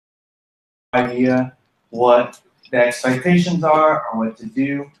idea what the expectations are or what to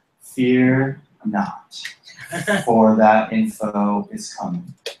do, fear not, for that info is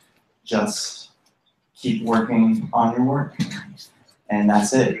coming. Just keep working on your work, and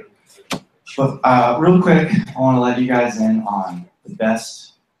that's it. But real quick, I want to let you guys in on the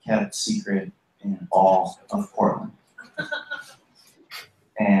best kept secret in all of Portland,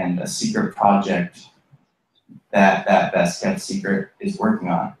 and a secret project that best kept secret is working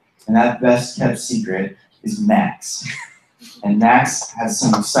on. And that best kept secret is Max. And Max has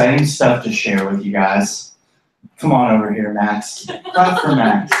some exciting stuff to share with you guys. Come on over here, Max. Clap for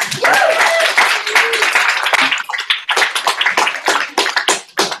Max.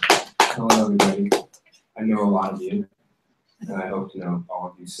 Hello, everybody. I know a lot of you, and I hope to know all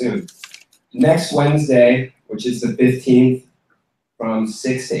of you soon. Next Wednesday, which is the 15th, from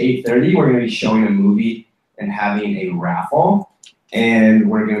 6 to 8:30, we're going to be showing a movie and having a raffle. And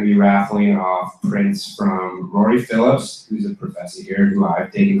we're going to be raffling off prints from Rory Phillips, who's a professor here, who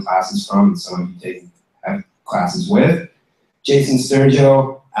I've taken classes from, and some of you have classes with. Jason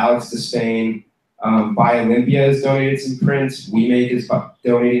Sturgill, Alex Despain, Buy Olympia has donated some prints. We Make is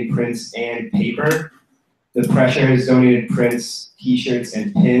donating prints and paper. The Pressure has donated prints, t-shirts,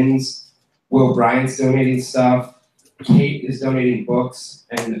 and pins. Will Bryant's donating stuff. Kate is donating books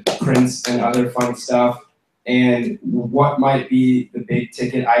and prints and other fun stuff. And what might be the big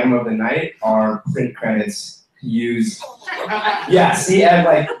ticket item of the night are print credits used. Yeah, see, Ed,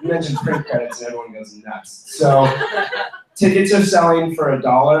 like, you mentioned print credits and everyone goes nuts. So tickets are selling for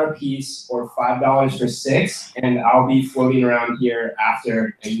 $1 a piece or $5 for 6, and I'll be floating around here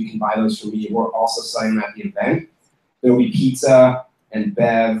after, and you can buy those from me. We're also selling them at the event. There'll be pizza and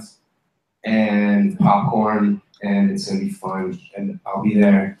bev and popcorn, and it's gonna be fun, and I'll be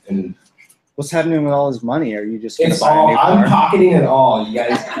there. And what's happening with all his money? Are you just gonna it's buy all, a new car? I'm pocketing it all, you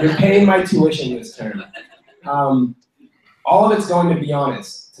guys. You're paying my tuition this term. All of it's going to Be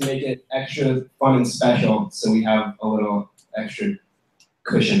Honest, to make it extra fun and special, so we have a little extra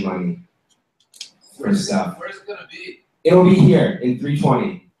cushion money for stuff. Where's it gonna be? It'll be here in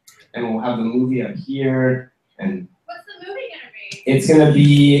 320, and we'll have the movie up here. And what's the movie gonna be? it's gonna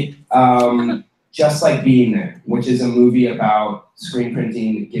be Just Like Being There, which is a movie about screen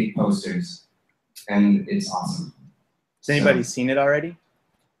printing gig posters, and it's awesome. Has anybody seen it already?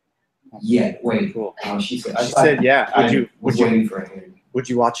 Yeah, wait. Cool. Oh, she said Yeah. Would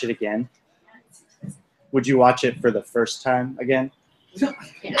you watch it again? Would you watch it for the first time again? There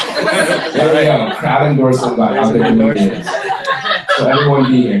we go. Crowd endorsement by There's other an endorsement. comedians. So everyone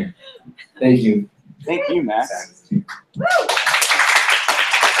be here. Thank you. Thank you, Max.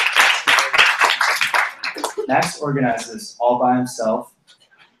 Max organized this all by himself.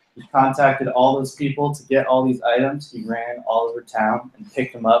 He contacted all those people to get all these items. He ran all over town and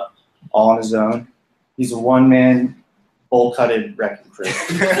picked them up all on his own. He's a one-man, bowl-cutted wrecking crew.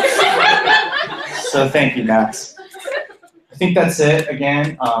 So thank you, Max. I think that's it.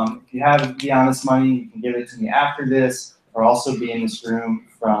 Again, if you have Be Honest money, you can give it to me after this, or also be in this room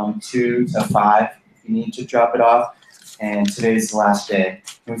from 2 to 5 if you need to drop it off. And today's the last day.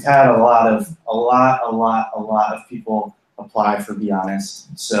 We've had a lot of people apply for Be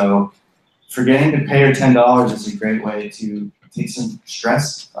Honest. So forgetting to pay your $10 is a great way to take some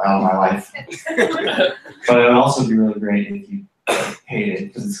stress out of my life. But it would also be really great if you paid it,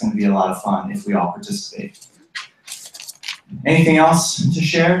 because it's going to be a lot of fun if we all participate. Anything else to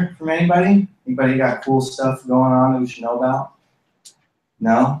share from anybody? Anybody got cool stuff going on that we should know about?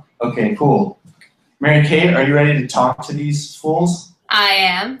 No? Okay, cool. Mary Kate, are you ready to talk to these fools? I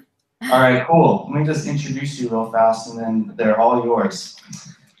am. All right, cool. Let me just introduce you real fast, and then they're all yours.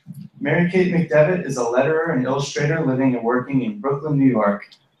 Mary Kate McDevitt is a letterer and illustrator living and working in Brooklyn, New York.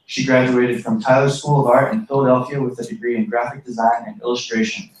 She graduated from Tyler School of Art in Philadelphia with a degree in graphic design and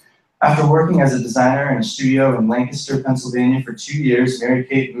illustration. After working as a designer in a studio in Lancaster, Pennsylvania for 2 years, Mary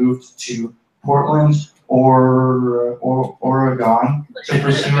Kate moved to Portland, Oregon to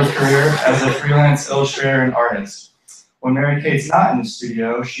pursue a career as a freelance illustrator and artist. When Mary Kate's not in the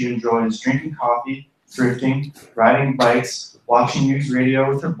studio, she enjoys drinking coffee, thrifting, riding bikes, watching news radio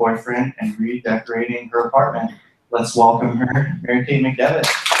with her boyfriend, and redecorating her apartment. Let's welcome her, Mary Kate McDevitt.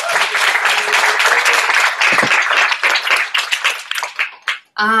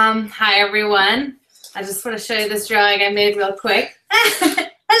 Hi everyone. I just want to show you this drawing I made real quick.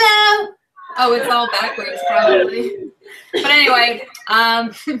 Hello. Oh, it's all backwards probably. But anyway,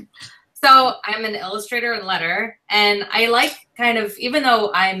 so I'm an illustrator and letterer, and I like kind of, even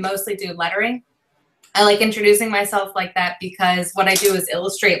though I mostly do lettering, I like introducing myself like that because what I do is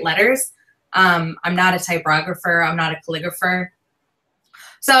illustrate letters. I'm not a typographer. I'm not a calligrapher.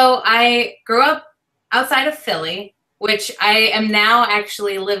 So I grew up outside of Philly, which I am now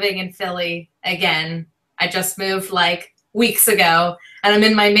actually living in Philly again. I just moved like weeks ago, and I'm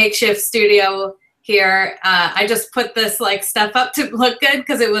in my makeshift studio here. I just put this like stuff up to look good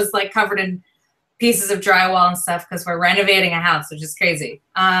because it was like covered in pieces of drywall and stuff because we're renovating a house, which is crazy.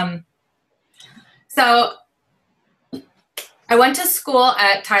 So I went to school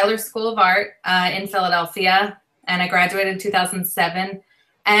at Tyler School of Art in Philadelphia, and I graduated in 2007.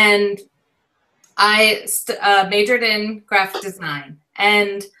 And I majored in graphic design.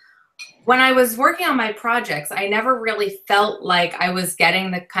 And when I was working on my projects, I never really felt like I was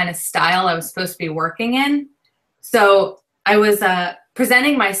getting the kind of style I was supposed to be working in. So I was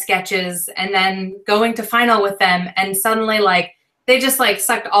presenting my sketches and then going to final with them, and suddenly like they just like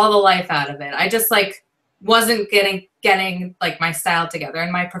sucked all the life out of it. I just like wasn't getting like my style together.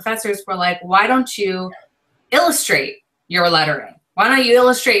 And my professors were like, why don't you illustrate your lettering? Why don't you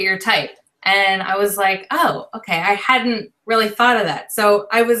illustrate your type? And I was like, oh, okay, I hadn't really thought of that. So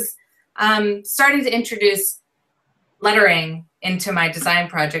I was starting to introduce lettering into my design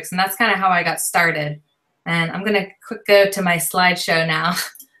projects, and that's kind of how I got started. And I'm gonna quick go to my slideshow now.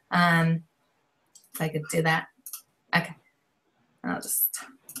 If I could do that. Okay, I'll just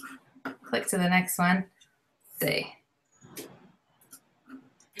click to the next one. Let's see.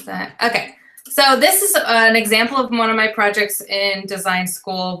 Okay, so this is an example of one of my projects in design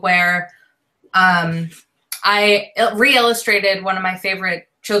school where I re-illustrated one of my favorite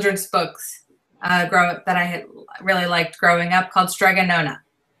children's books that I had really liked growing up, called Strega Nona.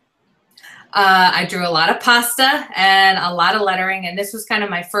 I drew a lot of pasta and a lot of lettering, and this was kind of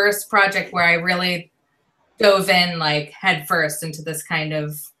my first project where I really dove in like head first into this kind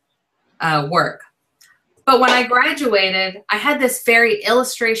of work. But when I graduated, I had this very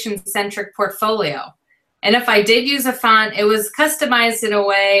illustration-centric portfolio. And if I did use a font, it was customized in a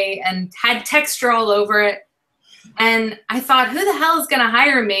way and had texture all over it. And I thought, who the hell is going to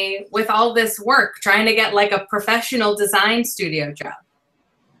hire me with all this work, trying to get like a professional design studio job?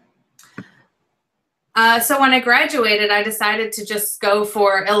 So when I graduated, I decided to just go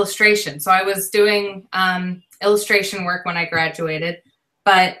for illustration. So I was doing illustration work when I graduated,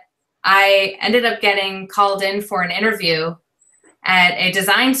 but I ended up getting called in for an interview at a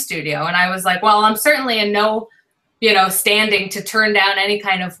design studio. And I was like, well, I'm certainly in no, standing to turn down any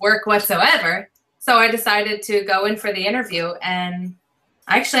kind of work whatsoever. So I decided to go in for the interview, and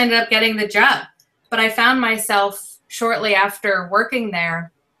I actually ended up getting the job. But I found myself shortly after working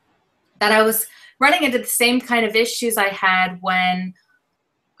there that I was running into the same kind of issues I had when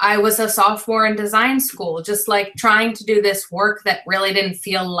I was a sophomore in design school, just like trying to do this work that really didn't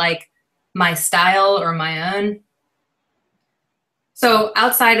feel like my style or my own. So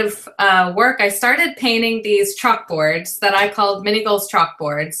outside of work, I started painting these chalkboards that I called Mini Goals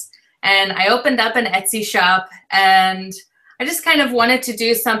chalkboards. And I opened up an Etsy shop, and I just kind of wanted to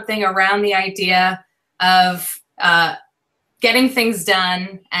do something around the idea of getting things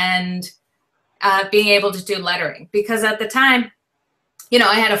done and being able to do lettering. Because at the time,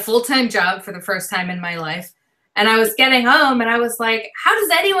 I had a full-time job for the first time in my life. And I was getting home and I was like, how does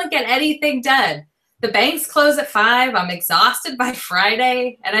anyone get anything done? The banks close at 5. I'm exhausted by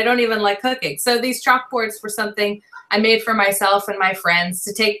Friday, and I don't even like cooking. So these chalkboards were something I made for myself and my friends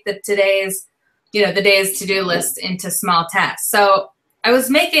to take the day's to-do list into small tasks. So I was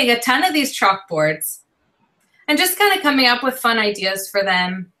making a ton of these chalkboards and just kind of coming up with fun ideas for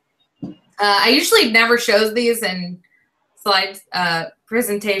them. I usually never show these in slide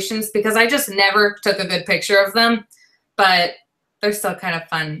presentations because I just never took a good picture of them, but they're still kind of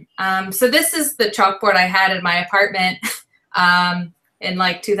fun. So this is the chalkboard I had in my apartment in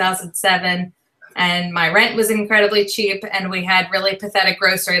like 2007. And my rent was incredibly cheap, and we had really pathetic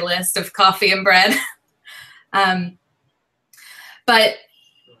grocery list of coffee and bread. But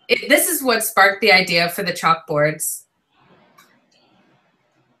this is what sparked the idea for the chalkboards.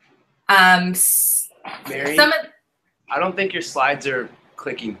 Mary, I don't think your slides are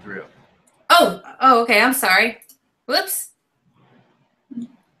clicking through. Oh, okay. I'm sorry. Whoops.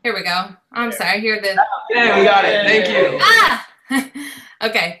 Here we go. I'm sorry. Here the. Yeah, we got it. Thank you. Ah.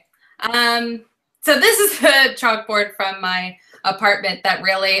 Okay. So this is the chalkboard from my apartment that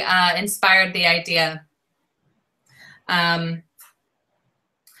really inspired the idea.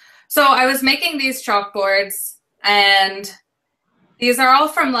 So I was making these chalkboards, and these are all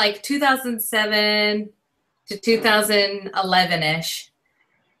from like 2007 to 2011-ish.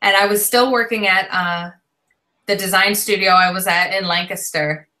 And I was still working at the design studio I was at in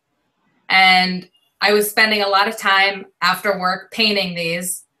Lancaster. And I was spending a lot of time after work painting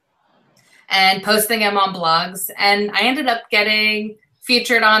these and posting them on blogs. And I ended up getting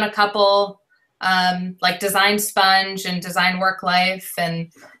featured on a couple, like Design Sponge and Design Work Life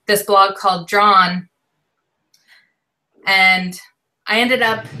and this blog called Drawn. And I ended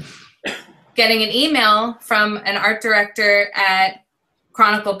up getting an email from an art director at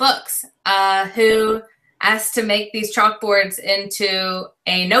Chronicle Books who asked to make these chalkboards into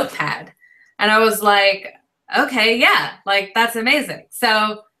a notepad. And I was like, okay, yeah, like that's amazing.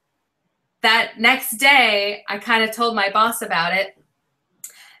 So that next day, I kind of told my boss about it.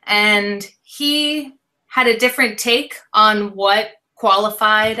 And he had a different take on what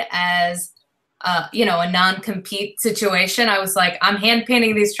qualified as you know, a non-compete situation. I was like, I'm hand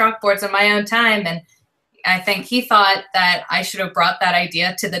painting these chalkboards on my own time. And I think he thought that I should have brought that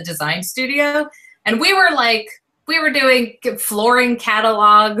idea to the design studio. And we were doing flooring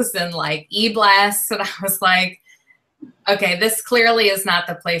catalogs and like e-blasts. And I was like, okay, this clearly is not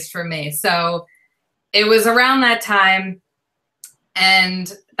the place for me. So it was around that time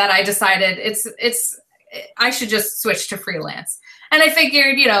and that I decided I should just switch to freelance. And I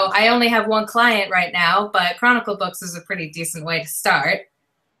figured, you know, I only have one client right now, but Chronicle Books is a pretty decent way to start.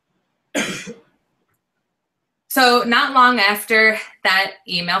 So not long after that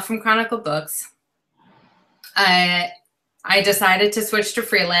email from Chronicle Books, I decided to switch to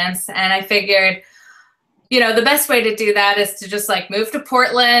freelance. And I figured, you know, the best way to do that is to just like move to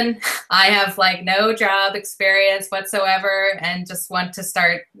Portland. I have like no job experience whatsoever and just want to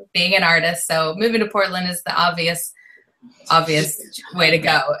start being an artist. So moving to Portland is the obvious way to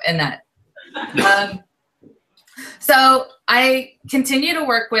go in that. So I continue to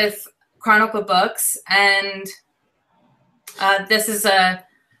work with Chronicle Books, and this is a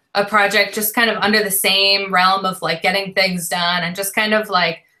project just kind of under the same realm of like getting things done and just kind of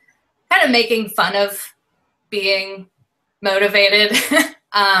making fun of being motivated,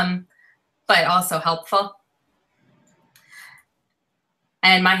 but also helpful.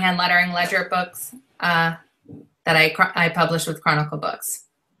 And my hand lettering ledger books that I published with Chronicle Books.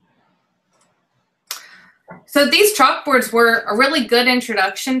 So these chalkboards were a really good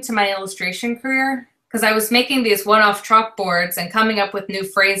introduction to my illustration career because I was making these one-off chalkboards and coming up with new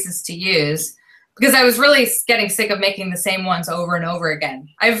phrases to use because I was really getting sick of making the same ones over and over again.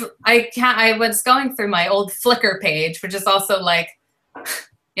 I was going through my old Flickr page, which is also like,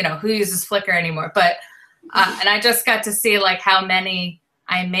 you know, who uses Flickr anymore? But, and I just got to see like how many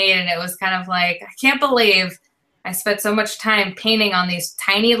I made, and it was kind of like, I can't believe I spent so much time painting on these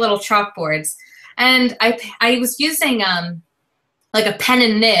tiny little chalkboards. And I was using like a pen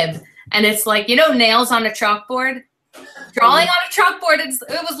and nib, and it's like, you know, nails on a chalkboard? Drawing on a chalkboard, it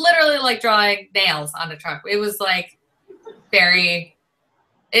was literally like drawing nails on a chalkboard. It was like it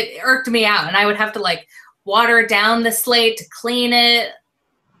irked me out, and I would have to like water down the slate to clean it.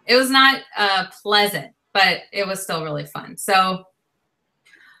 It was not pleasant, but it was still really fun. So,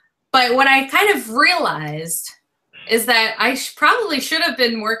 but what I kind of realized is that I probably should have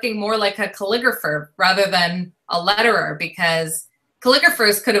been working more like a calligrapher rather than a letterer, because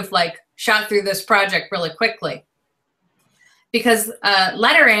calligraphers could have like shot through this project really quickly. Because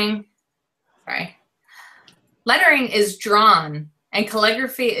lettering is drawn and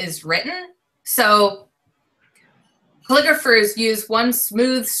calligraphy is written. So calligraphers use one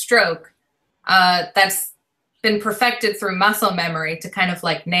smooth stroke that's been perfected through muscle memory to kind of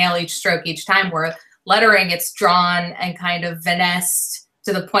like nail each stroke each time, where lettering, it's drawn and kind of finessed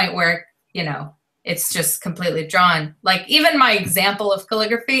to the point where, you know, it's just completely drawn. Like even my example of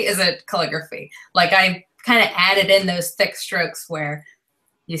calligraphy isn't calligraphy. Like I kind of added in those thick strokes where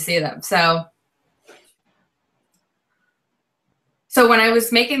you see them. So when I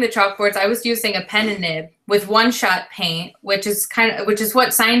was making the chalkboards, I was using a pen and nib with one-shot paint, which is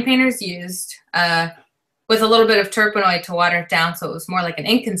what sign painters used, with a little bit of turpenoid to water it down, so it was more like an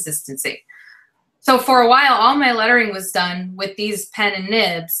inconsistency. So for a while, all my lettering was done with these pen and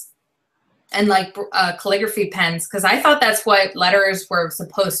nibs and like calligraphy pens, because I thought that's what letterers were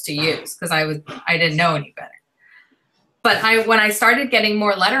supposed to use, because I didn't know any better. But when I started getting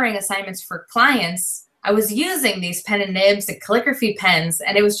more lettering assignments for clients, I was using these pen and nibs and calligraphy pens,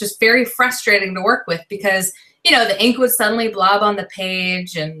 and it was just very frustrating to work with because, you know, the ink would suddenly blob on the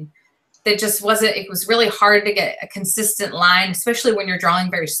page, and it was really hard to get a consistent line, especially when you're drawing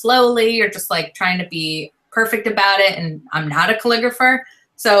very slowly. You're just like trying to be perfect about it, and I'm not a calligrapher.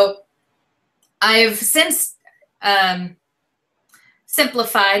 So I've since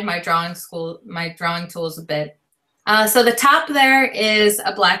simplified my drawing tools a bit. So the top there is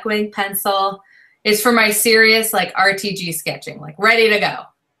a Blackwing pencil. It's for my serious like RTG sketching, like ready to go.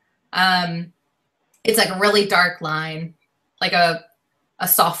 It's like a really dark line, like a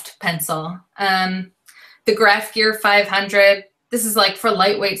soft pencil. The Graph Gear 500 this is like for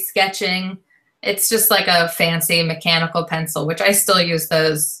lightweight sketching. It's just like a fancy mechanical pencil, which I still use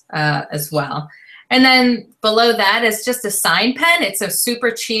those as well. And then below that is just a sign pen. It's a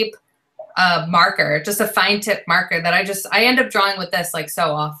super cheap marker, just a fine tip marker that I end up drawing with this like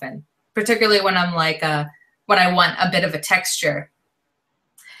so often, particularly when I'm like, when I want a bit of a texture.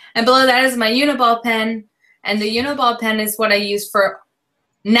 And below that is my Uniball pen. And the Uniball pen is what I use for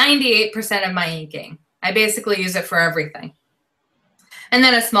 98% of my inking. I basically use it for everything. And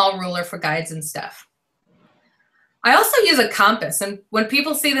then a small ruler for guides and stuff. I also use a compass, and when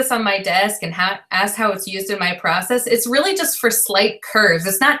people see this on my desk and ask how it's used in my process, it's really just for slight curves.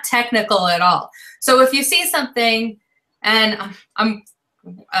 It's not technical at all. So if you see something, and I'm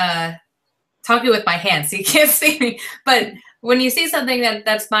talking with my hands, so you can't see me, but when you see something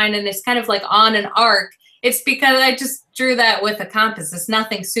that's mine and it's kind of like on an arc, it's because I just drew that with a compass. It's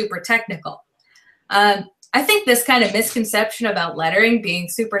nothing super technical. I think this kind of misconception about lettering being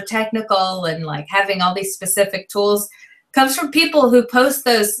super technical and like having all these specific tools comes from people who post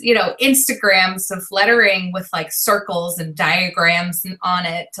those, you know, Instagrams of lettering with like circles and diagrams on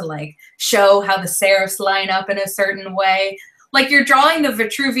it to like show how the serifs line up in a certain way. Like you're drawing the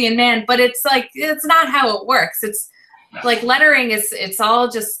Vitruvian Man, but it's like, it's not how it works. It's like lettering is, it's all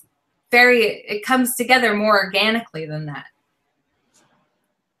just it comes together more organically than that.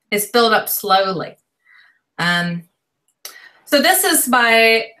 It's built up slowly. So this is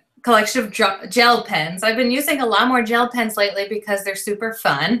my collection of gel pens. I've been using a lot more gel pens lately because they're super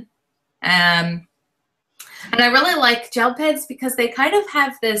fun. And I really like gel pens because they kind of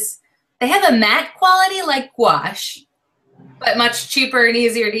have this, they have a matte quality like gouache, but much cheaper and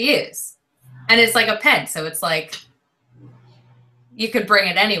easier to use. And it's like a pen, so it's like, you could bring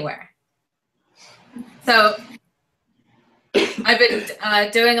it anywhere. So I've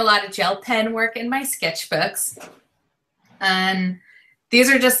been doing a lot of gel pen work in my sketchbooks. And these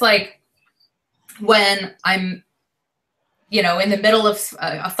are just like when I'm, you know, in the middle of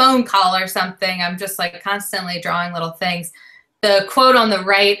a phone call or something, I'm just like constantly drawing little things. The quote on the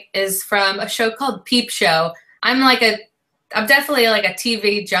right is from a show called Peep Show. I'm definitely like a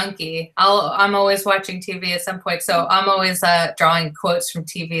TV junkie. I'm always watching TV at some point. So I'm always drawing quotes from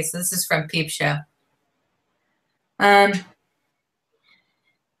TV. So this is from Peep Show.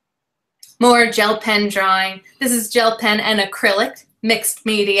 More gel pen drawing. This is gel pen and acrylic, mixed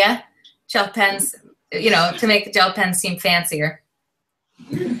media. Gel pens, you know, to make the gel pens seem fancier.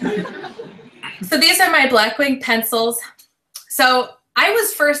 So these are my Blackwing pencils. So I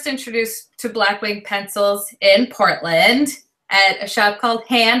was first introduced to Blackwing pencils in Portland at a shop called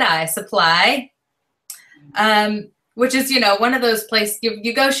Hand Eye Supply, which is, you know, one of those places,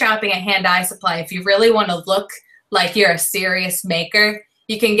 you go shopping at Hand Eye Supply if you really want to look like you're a serious maker.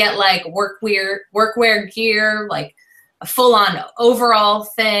 You can get like workwear gear, like a full-on overall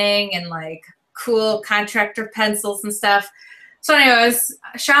thing and like cool contractor pencils and stuff. So anyway, I was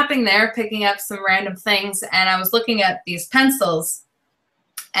shopping there, picking up some random things, and I was looking at these pencils,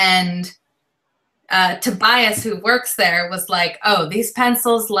 and Tobias, who works there, was like, oh, these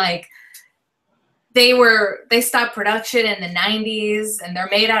pencils, like, they stopped production in the 90s, and they're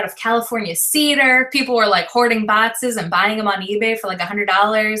made out of California cedar. People were like hoarding boxes and buying them on eBay for like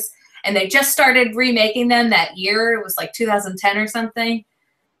 $100, and they just started remaking them that year. It was like 2010 or something.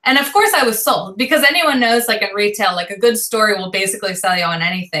 And of course I was sold, because anyone knows, like in retail, like a good story will basically sell you on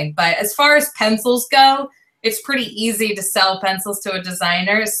anything. But as far as pencils go, it's pretty easy to sell pencils to a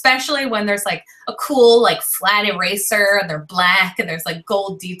designer, especially when there's like a cool like flat eraser and they're black and there's like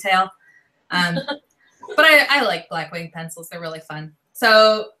gold detail. But I like Blackwing pencils. They're really fun.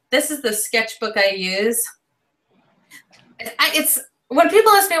 So this is the sketchbook I use. When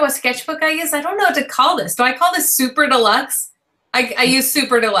people ask me what sketchbook I use, I don't know what to call this. Do I call this Super Deluxe? I use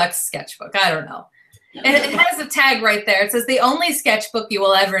Super Deluxe sketchbook. I don't know. It has a tag right there. It says the only sketchbook you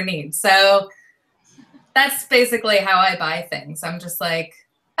will ever need. So that's basically how I buy things. I'm just like,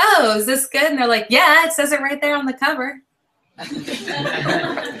 oh, is this good? And they're like, yeah, it says it right there on the cover.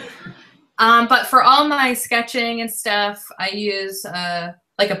 But for all my sketching and stuff, I use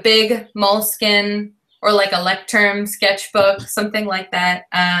like a big moleskin or like a Lecterm sketchbook, something like that.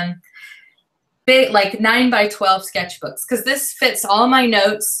 Big, like 9x12 sketchbooks, because this fits all my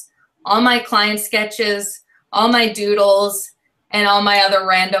notes, all my client sketches, all my doodles, and all my other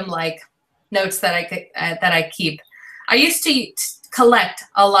random like notes that I keep. I used to collect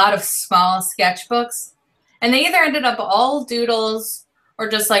a lot of small sketchbooks, and they either ended up all doodles or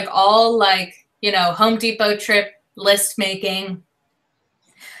just like all like, you know, Home Depot trip list making.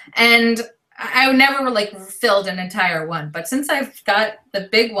 And I never like filled an entire one, but since I've got the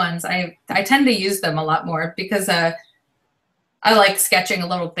big ones, I tend to use them a lot more, because I like sketching a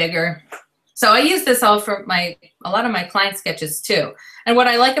little bigger. So I use this all for a lot of my client sketches too. And what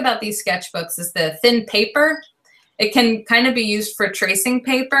I like about these sketchbooks is the thin paper. It can kind of be used for tracing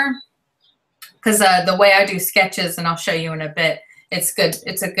paper because the way I do sketches, and I'll show you in a bit, it's good.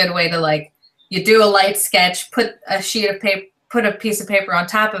 It's a good way to, like, you do a light sketch, put a sheet of paper, put a piece of paper on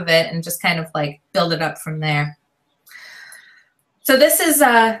top of it, and just kind of like build it up from there. So this is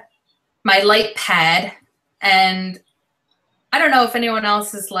my light pad, and I don't know if anyone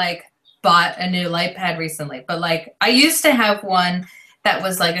else has like bought a new light pad recently, but like I used to have one that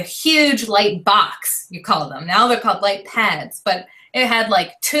was like a huge light box, you call them. Now they're called light pads, but it had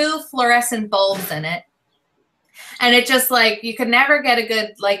like 2 fluorescent bulbs in it. And it just, like, you could never get a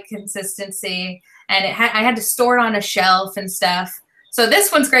good light consistency. And I had to store it on a shelf and stuff. So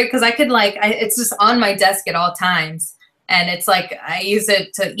this one's great because I could, like, it's just on my desk at all times. And it's like I use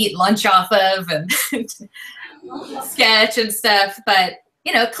it to eat lunch off of and sketch and stuff. But,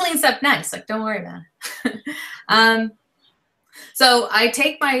 you know, it cleans up nice. Like, don't worry about it. So I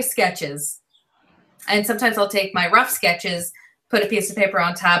take my sketches, and sometimes I'll take my rough sketches, put a piece of paper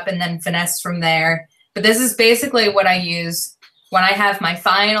on top, and then finesse from there. But this is basically what I use when I have my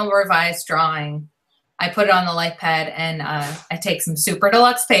final revised drawing. I put it on the light pad, and I take some super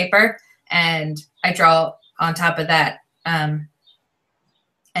deluxe paper, and I draw on top of that and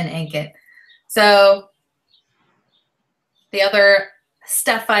ink it. So the other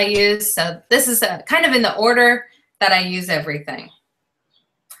stuff I use, so this is kind of in the order that I use everything.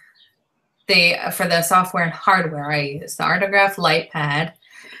 For the software and hardware, I use the Artograph light pad.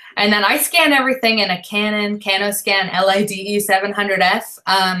 And then I scan everything in a Canon CanoScan LIDE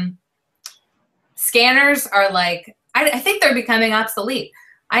 700F. Scanners are like, I think they're becoming obsolete.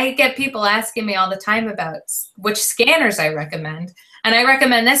 I get people asking me all the time about which scanners I recommend. And I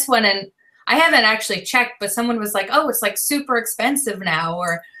recommend this one, and I haven't actually checked, but someone was like, oh, it's like super expensive now,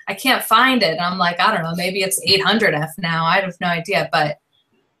 or I can't find it. And I'm like, I don't know, maybe it's 800F now. I have no idea, but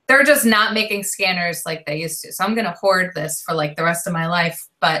they're just not making scanners like they used to. So I'm going to hoard this for like the rest of my life.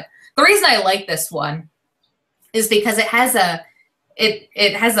 But the reason I like this one is because it has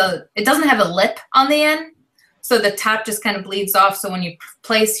it doesn't have a lip on the end. So the top just kind of bleeds off. So when you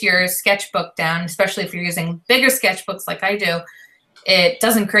place your sketchbook down, especially if you're using bigger sketchbooks like I do, it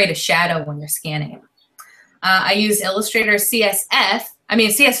doesn't create a shadow when you're scanning it. I use Illustrator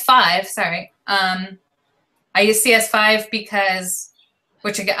CS5, sorry. I use CS5 because,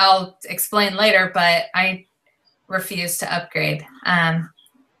 which I'll explain later, but I refuse to upgrade.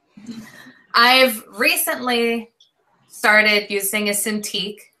 I've recently started using a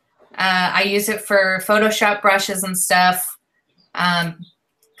Cintiq. I use it for Photoshop brushes and stuff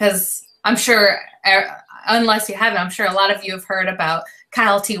because I'm sure, unless you haven't, I'm sure a lot of you have heard about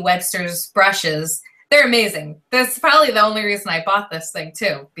Kyle T. Webster's brushes. They're amazing. That's probably the only reason I bought this thing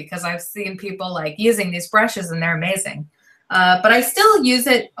too, because I've seen people like using these brushes and they're amazing. But I still use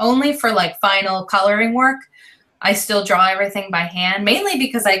it only for like final coloring work. I still draw everything by hand, mainly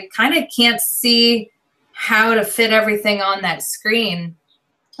because I kind of can't see how to fit everything on that screen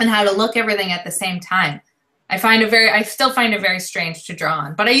and how to look everything at the same time. I still find it very strange to draw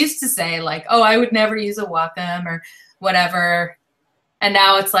on. But I used to say like, oh, I would never use a Wacom or whatever. And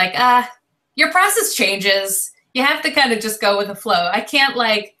now it's like, your process changes. You have to kind of just go with the flow. I can't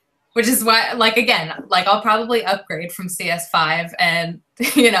like, which is why, like, again, like I'll probably upgrade from CS5 and,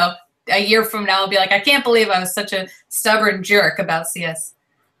 you know, a year from now I'll be like, I can't believe I was such a stubborn jerk about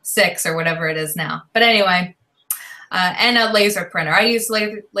CS6 or whatever it is now. But anyway, and a laser printer. I use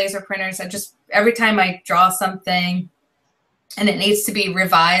laser printers. Every time I draw something and it needs to be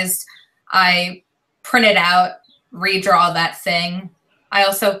revised, I print it out, redraw that thing. I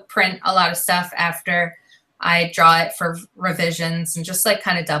also print a lot of stuff after I draw it for revisions and just like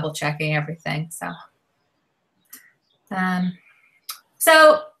kind of double checking everything. So I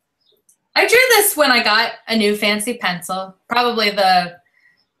drew this when I got a new fancy pencil, probably the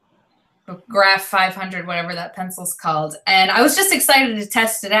Graph 500, whatever that pencil's called. And I was just excited to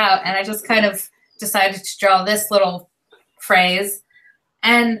test it out. And I just kind of decided to draw this little phrase.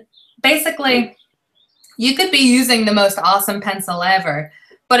 And basically, you could be using the most awesome pencil ever,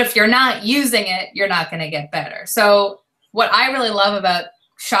 but if you're not using it, you're not going to get better. So what I really love about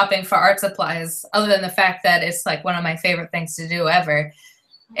shopping for art supplies, other than the fact that it's like one of my favorite things to do ever,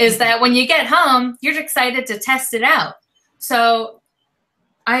 is that when you get home, you're excited to test it out. So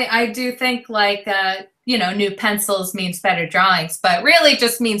I do think like, you know, new pencils means better drawings, but really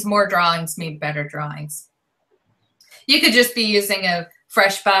just means more drawings mean better drawings. You could just be using a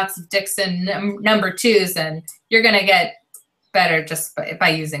fresh box of Dixon number 2s and you're going to get better just by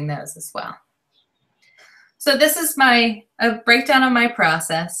using those as well. So this is a breakdown of my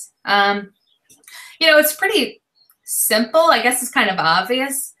process. You know, it's pretty simple. I guess it's kind of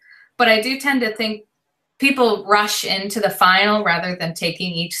obvious, but I do tend to think people rush into the final rather than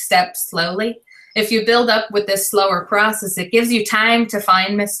taking each step slowly. If you build up with this slower process, it gives you time to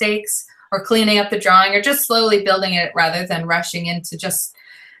find mistakes or cleaning up the drawing or just slowly building it rather than rushing into just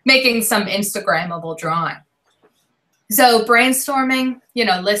making some Instagrammable drawing. So brainstorming, you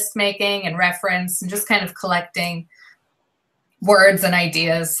know, list making and reference and just kind of collecting words and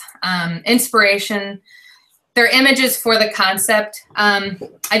ideas. Inspiration, they're images for the concept.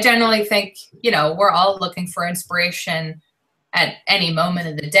 I generally think, you know, we're all looking for inspiration at any moment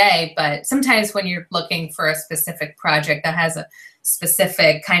of the day, but sometimes when you're looking for a specific project that has a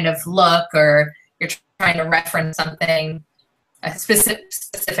specific kind of look, or you're trying to reference something, a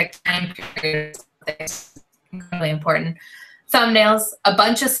specific time period, that's really important. Thumbnails, a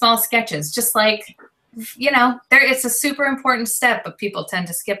bunch of small sketches, just like, you know, it's a super important step, but people tend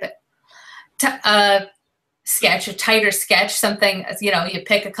to skip it. Sketch, a tighter sketch, something, you know, you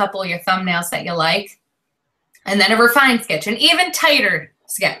pick a couple of your thumbnails that you like, and then a refined sketch, an even tighter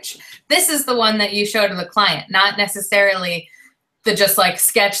sketch. This is the one that you show to the client, not necessarily the just like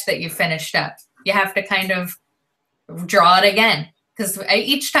sketch that you finished up. You have to kind of draw it again, because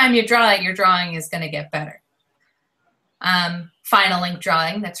each time you draw it, your drawing is going to get better. Final ink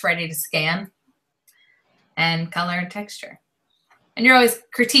drawing that's ready to scan, and color and texture. And you're always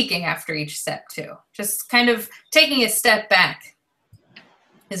critiquing after each step too. Just kind of taking a step back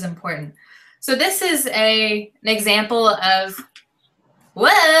is important. So this is an example of,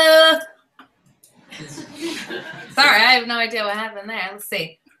 whoa! Sorry, I have no idea what happened there. Let's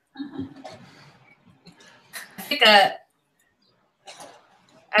see. I think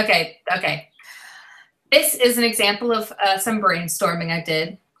okay. This is an example of some brainstorming I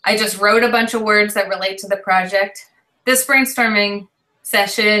did. I just wrote a bunch of words that relate to the project. This brainstorming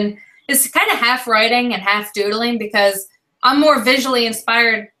session is kind of half writing and half doodling because I'm more visually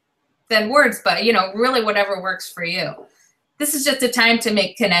inspired than words, but you know, really whatever works for you. This is just a time to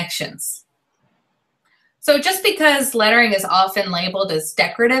make connections. So just because lettering is often labeled as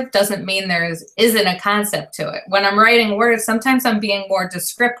decorative doesn't mean there isn't a concept to it. When I'm writing words, sometimes I'm being more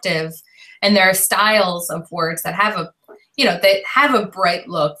descriptive, and there are styles of words that have a, you know, they have a bright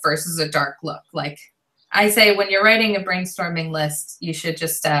look versus a dark look. Like I say, when you're writing a brainstorming list, you should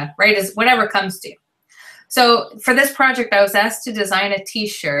just write as whatever comes to you. So for this project, I was asked to design a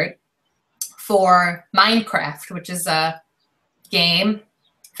t-shirt for Minecraft, which is a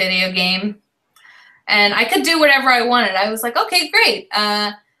video game. And I could do whatever I wanted. I was like, okay, great.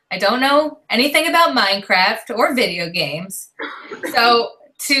 I don't know anything about Minecraft or video games. So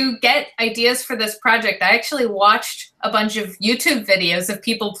to get ideas for this project, I actually watched a bunch of YouTube videos of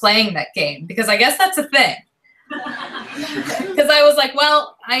people playing that game, because I guess that's a thing. Because I was like,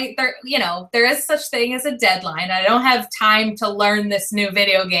 well, there is such thing as a deadline. I don't have time to learn this new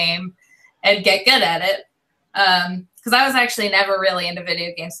video game and get good at it. Because I was actually never really into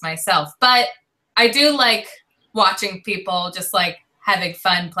video games myself. But I do like watching people just like having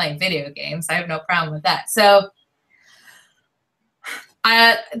fun playing video games. I have no problem with that. So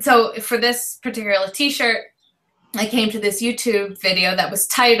for this particular t-shirt, I came to this YouTube video that was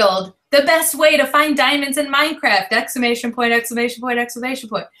titled "The Best Way to Find Diamonds in Minecraft!" Exclamation point, exclamation point, exclamation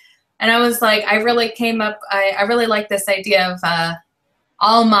point. And I was like, I really like this idea of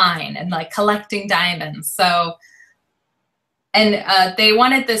all mine and like collecting diamonds. So, and they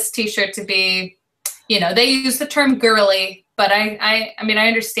wanted this t-shirt to be, you know, they use the term girly, but I mean, I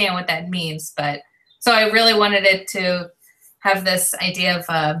understand what that means, but so I really wanted it to have this idea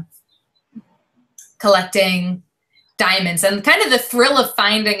of collecting diamonds and kind of the thrill of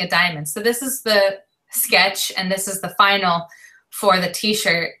finding a diamond. So this is the sketch, and this is the final for the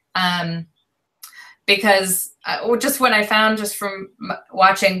t-shirt. Because just what I found just from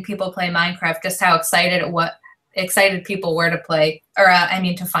watching people play Minecraft, just how excited people were to play, or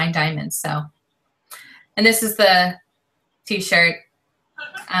to find diamonds. So, and this is the t-shirt.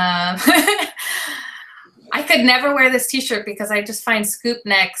 I could never wear this t-shirt because I just find scoop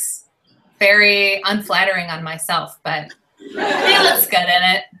necks very unflattering on myself, but it looks good in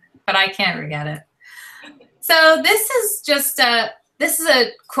it, but I can't forget it. So this is just this is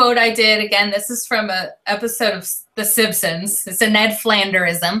a quote I did. Again, this is from an episode of The Simpsons. It's a Ned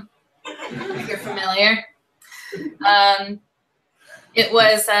Flanderism, if you're familiar. It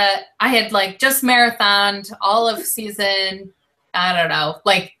was, I had like just marathoned all of season, I don't know,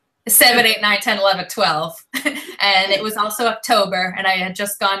 like 7, 8, 9, 10, 11, 12. And it was also October, and I had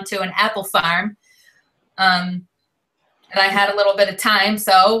just gone to an apple farm. And I had a little bit of time,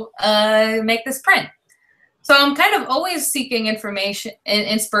 so make this print. So I'm kind of always seeking information and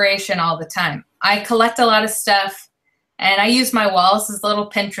inspiration all the time. I collect a lot of stuff, and I use my walls as a little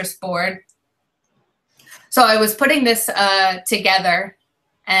Pinterest board. So I was putting this together,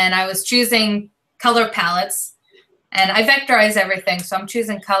 and I was choosing color palettes, and I vectorize everything. So I'm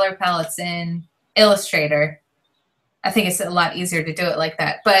choosing color palettes in Illustrator. I think it's a lot easier to do it like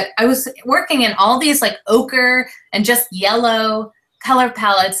that. But I was working in all these like ochre and just yellow color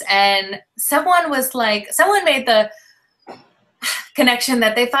palettes, and someone made the connection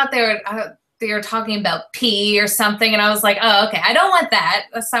that they thought they were talking about pea or something, and I was like, oh, okay, I don't want that.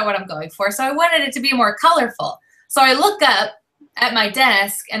 That's not what I'm going for. So I wanted it to be more colorful. So I look up at my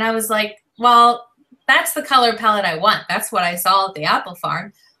desk, and I was like, well, that's the color palette I want. That's what I saw at the apple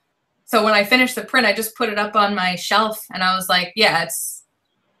farm. So when I finished the print, I just put it up on my shelf, and I was like, yeah,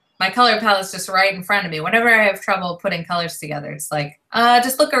 my color palette's just right in front of me. Whenever I have trouble putting colors together, it's like,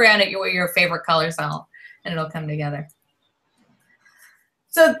 just look around at what your favorite colors are, and it'll come together.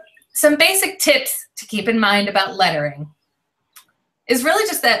 So some basic tips to keep in mind about lettering is really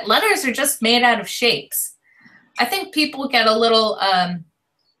just that letters are just made out of shapes. I think people get a little,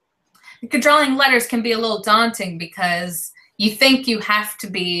 drawing letters can be a little daunting because you think you have to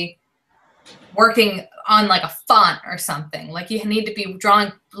be working on like a font or something. Like you need to be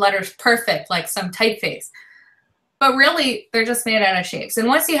drawing letters perfect, like some typeface. But really, they're just made out of shapes. And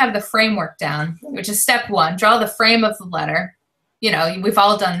once you have the framework down, which is step one, draw the frame of the letter. You know, we've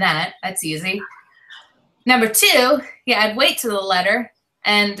all done that. That's easy. Number two, you add weight to the letter.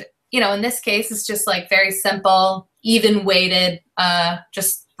 And, you know, in this case, it's just like very simple, even weighted,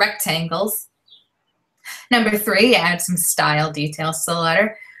 just rectangles. Number three, you add some style details to the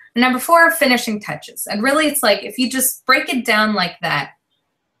letter. And number four, finishing touches. And really, it's like if you just break it down like that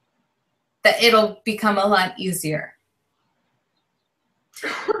it'll become a lot easier.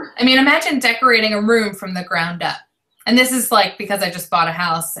 I mean, imagine decorating a room from the ground up. And this is like because I just bought a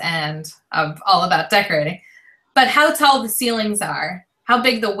house and I'm all about decorating. But how tall the ceilings are, how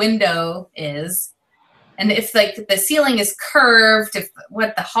big the window is, and if like the ceiling is curved, if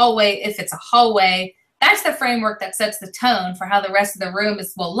it's a hallway, that's the framework that sets the tone for how the rest of the room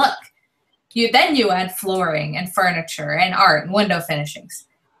will look. Then you add flooring and furniture and art and window finishings.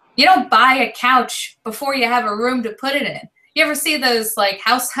 You don't buy a couch before you have a room to put it in. You ever see those like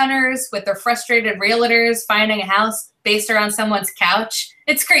house hunters with their frustrated realtors finding a house based around someone's couch?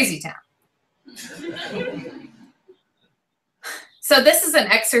 It's crazy town. So this is an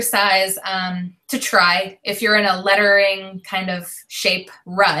exercise to try if you're in a lettering kind of shape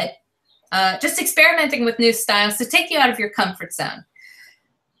rut. Just experimenting with new styles to take you out of your comfort zone.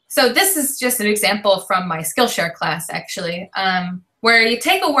 So this is just an example from my Skillshare class, actually, where you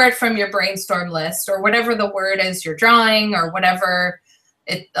take a word from your brainstorm list or whatever the word is you're drawing or whatever,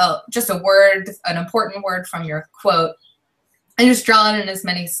 just a word, an important word from your quote, and just draw it in as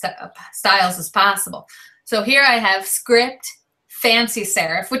many styles as possible. So here I have script, fancy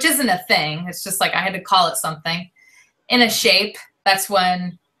serif, which isn't a thing. It's just like I had to call it something. In a shape, that's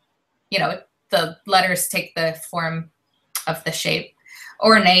when, you know, the letters take the form of the shape.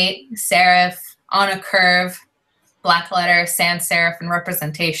 Ornate, serif, on a curve, black letter, sans serif, and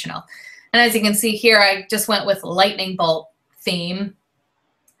representational. And as you can see here, I just went with lightning bolt theme.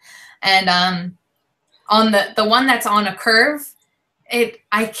 And on the one that's on a curve,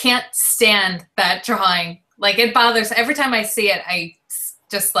 I can't stand that drawing. Like it bothers, every time I see it, I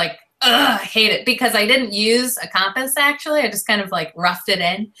just like, I hate it because I didn't use a compass actually. I just kind of like roughed it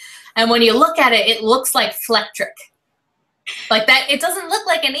in. And when you look at it, it looks like Flectric. Like that, it doesn't look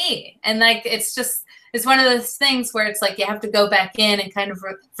like an E. And like, it's one of those things where it's like you have to go back in and kind of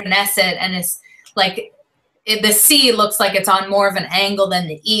finesse it. And it's like, the C looks like it's on more of an angle than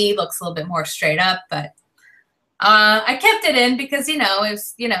the E, looks a little bit more straight up. But I kept it in because,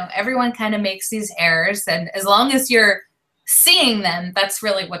 everyone kind of makes these errors. And as long as you're seeing them, that's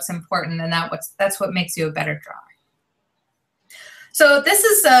really what's important. And that's what makes you a better drawer. So this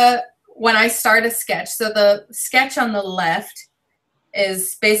is when I start a sketch. So the sketch on the left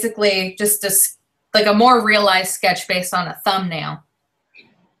is basically just like a more realized sketch based on a thumbnail.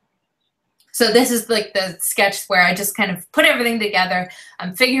 So this is like the sketch where I just kind of put everything together.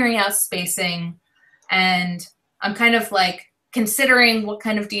 I'm figuring out spacing, and I'm kind of like considering what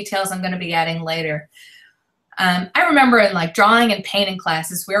kind of details I'm going to be adding later. I remember in like drawing and painting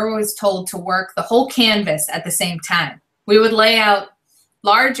classes, we were always told to work the whole canvas at the same time. We would lay out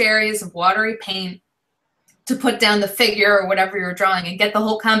large areas of watery paint to put down the figure or whatever you're drawing and get the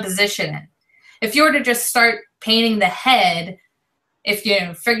whole composition in. If you were to just start painting the head, if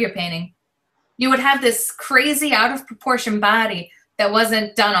you're figure painting, you would have this crazy out of proportion body that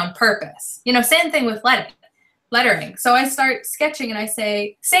wasn't done on purpose. Same thing with lettering. lettering. So I start sketching and I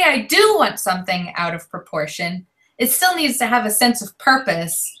say I do want something out of proportion. It still needs to have a sense of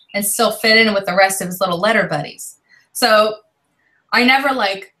purpose and still fit in with the rest of his little letter buddies. So I never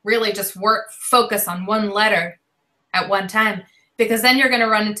like really just focus on one letter at one time, because then you're going to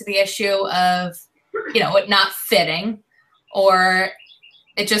run into the issue of, it not fitting, or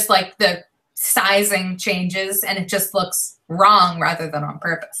it just like the sizing changes and it just looks wrong rather than on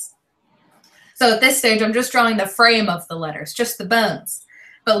purpose. So at this stage, I'm just drawing the frame of the letters, just the bones,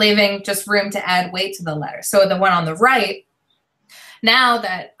 but leaving just room to add weight to the letters. So the one on the right, now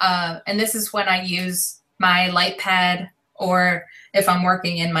that, and this is when I use my light pad, or if I'm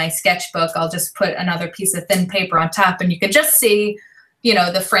working in my sketchbook, I'll just put another piece of thin paper on top and you can just see,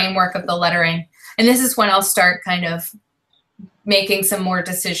 the framework of the lettering. And this is when I'll start kind of making some more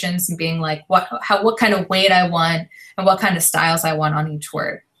decisions and being like, what kind of weight I want and what kind of styles I want on each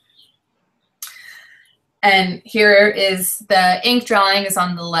word. And here is the ink drawing is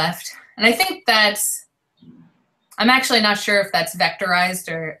on the left. And I think I'm actually not sure if that's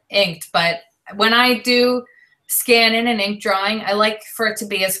vectorized or inked, but when I do scan in an ink drawing, I like for it to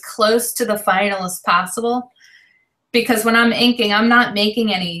be as close to the final as possible, because when I'm inking, I'm not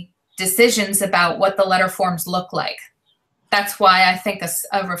making any decisions about what the letter forms look like. That's why I think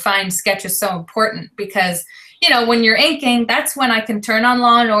a refined sketch is so important, because, when you're inking, that's when I can turn on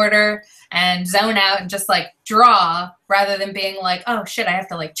Law and Order and zone out and just like draw, rather than being like, oh shit, I have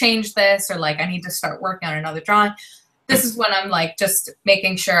to like change this, or like I need to start working on another drawing. This is when I'm like just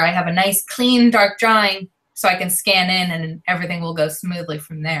making sure I have a nice, clean, dark drawing so I can scan in and everything will go smoothly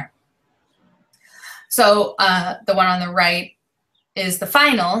from there. So the one on the right is the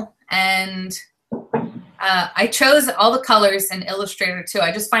final, and I chose all the colors in Illustrator too.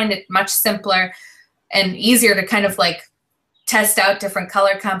 I just find it much simpler and easier to kind of like test out different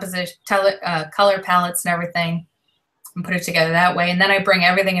color composition, color palettes and everything, and put it together that way. And then I bring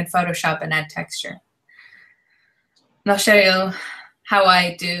everything in Photoshop and add texture. And I'll show you how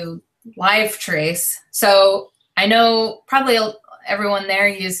I do live trace. So I know probably everyone there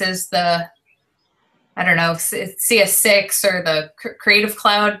uses the, I don't know, CS6 or the Creative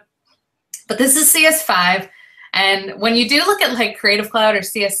Cloud, but this is CS5. And when you do look at like Creative Cloud or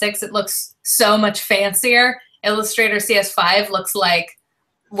CS6, it looks so much fancier. Illustrator CS5 looks like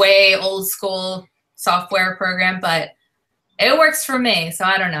way old school software program, but it works for me, so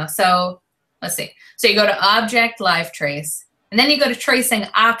I don't know. So let's see. So you go to Object, Live Trace, and then you go to Tracing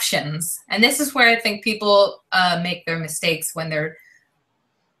Options. And this is where I think people make their mistakes when they're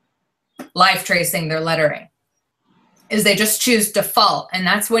live tracing their lettering, is they just choose default. And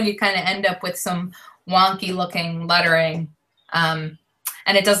that's when you kind of end up with some wonky looking lettering. And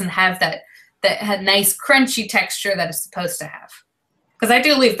it doesn't have that nice crunchy texture that it's supposed to have. Because I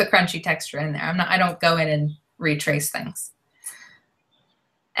do leave the crunchy texture in there. I don't go in and retrace things.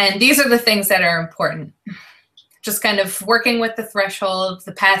 And these are the things that are important. Just kind of working with the threshold,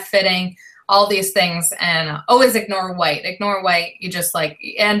 the path fitting, all these things, and always ignore white. Ignore white, you just like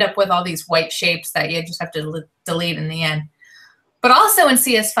you end up with all these white shapes that you just have to delete in the end. But also in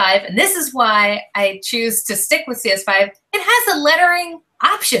CS5, and this is why I choose to stick with CS5, it has a lettering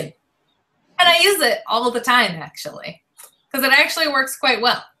option. And I use it all the time, actually, because it actually works quite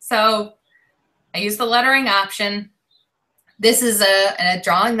well. So I use the lettering option. This is a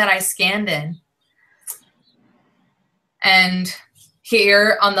drawing that I scanned in. And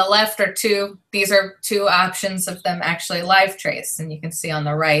here on the left are these are two options of them actually live traced. And you can see on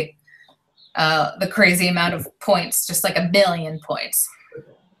the right, the crazy amount of points, just like 1 million points.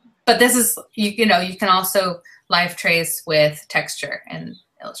 But this is, you can also live trace with texture in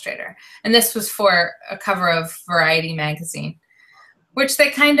Illustrator. And this was for a cover of Variety magazine, which they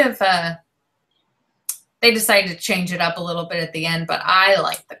kind of, they decided to change it up a little bit at the end, but I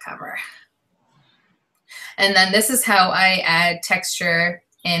like the cover. And then this is how I add texture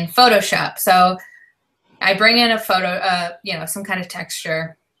in Photoshop. So I bring in a photo, some kind of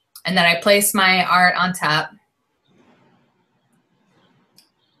texture, and then I place my art on top.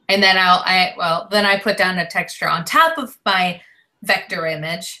 And then then I put down a texture on top of my vector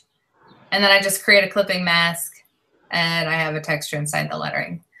image. And then I just create a clipping mask, and I have a texture inside the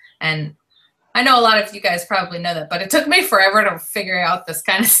lettering. And I know a lot of you guys probably know that, but it took me forever to figure out this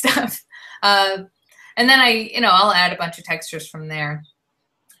kind of stuff. And then I'll add a bunch of textures from there.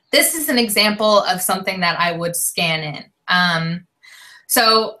 This is an example of something that I would scan in. And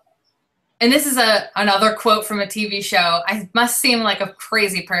this is another quote from a TV show. I must seem like a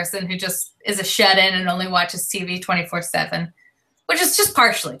crazy person who just is a shut-in and only watches TV 24/7, which is just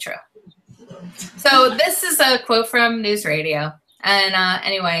partially true. So this is a quote from News Radio. And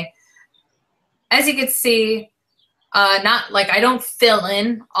anyway, as you can see, Not like I don't fill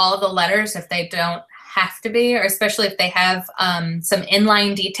in all the letters if they don't have to be, or especially if they have some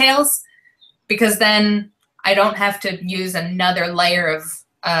inline details, because then I don't have to use another layer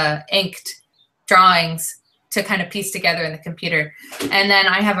of inked drawings to kind of piece together in the computer. And then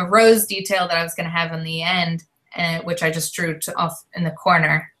I have a rose detail that I was going to have in the end, which I just drew off in the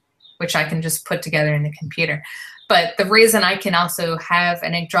corner, which I can just put together in the computer. But the reason I can also have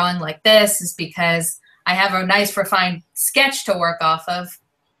an ink drawing like this is because I have a nice refined sketch to work off of.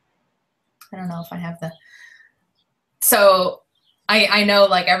 I don't know if I have the, so I know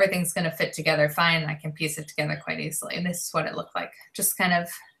like everything's going to fit together fine. I can piece it together quite easily. And this is what it looked like, just kind of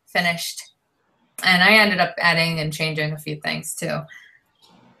finished. And I ended up adding and changing a few things too.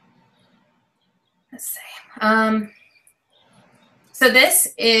 Let's see. So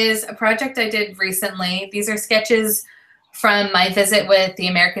this is a project I did recently. These are sketches from my visit with the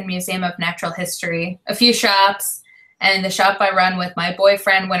American Museum of Natural History, a few shops, and the shop I run with my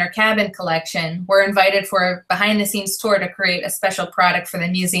boyfriend, Winter Cabin Collection. We're invited for a behind-the-scenes tour to create a special product for the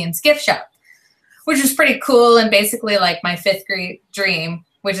museum's gift shop, which is pretty cool and basically like my 5th grade dream,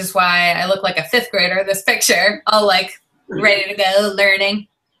 which is why I look like a 5th grader in this picture, all like ready to go learning.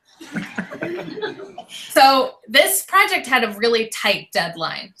 So this project had a really tight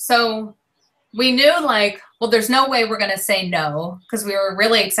deadline. So we knew like, well, there's no way we're going to say no because we were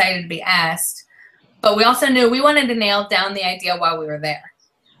really excited to be asked. But we also knew we wanted to nail down the idea while we were there.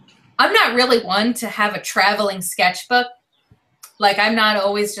 I'm not really one to have a traveling sketchbook. Like I'm not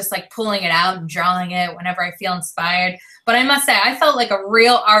always just like pulling it out and drawing it whenever I feel inspired. But I must say, I felt like a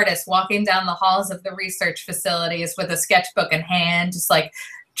real artist walking down the halls of the research facilities with a sketchbook in hand, just like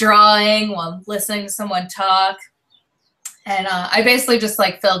drawing while listening to someone talk. And I basically just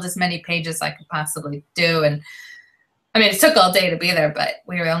like filled as many pages as I could possibly do. And I mean, it took all day to be there, but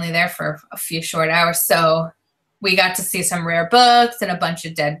we were only there for a few short hours. So we got to see some rare books and a bunch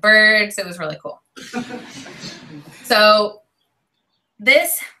of dead birds. It was really cool. So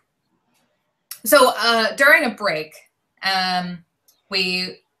during a break,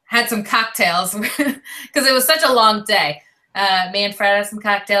 we had some cocktails because it was such a long day. Me and Fred had some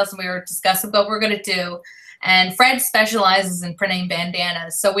cocktails and we were discussing what we're going to do. And Fred specializes in printing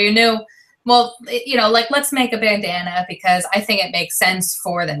bandanas. So we knew, well, you know, like let's make a bandana because I think it makes sense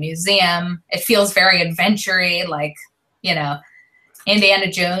for the museum. It feels very adventure-y, like, you know,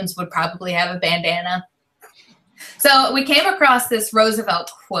 Indiana Jones would probably have a bandana. So we came across this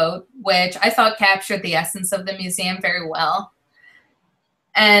Roosevelt quote, which I thought captured the essence of the museum very well.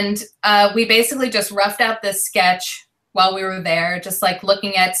 And we basically just roughed out this sketch while we were there, just like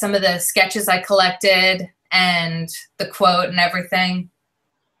looking at some of the sketches I collected and the quote and everything.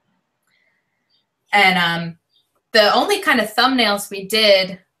 And the only kind of thumbnails we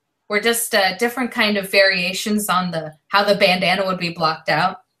did were just different kind of variations on how the bandana would be blocked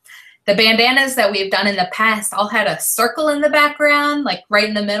out. The bandanas that we've done in the past all had a circle in the background, like right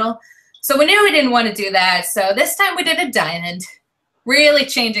in the middle. So we knew we didn't want to do that. So this time we did a diamond, really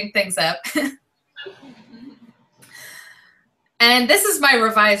changing things up. And this is my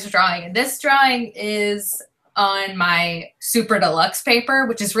revised drawing. And this drawing is on my super deluxe paper,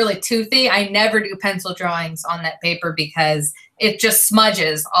 which is really toothy. I never do pencil drawings on that paper because it just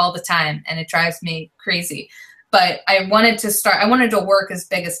smudges all the time and it drives me crazy. But I wanted to work as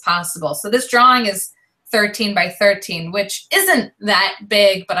big as possible. So this drawing is 13 by 13, which isn't that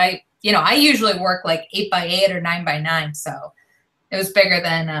big, but I usually work like 8 by 8 or 9 by 9. So it was bigger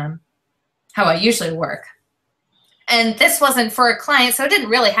than how I usually work. And this wasn't for a client, so it didn't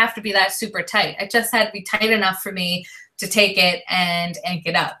really have to be that super tight. It just had to be tight enough for me to take it and ink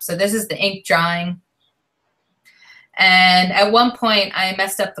it up. So this is the ink drawing. And at one point, I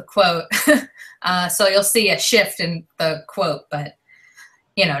messed up the quote. So you'll see a shift in the quote, but,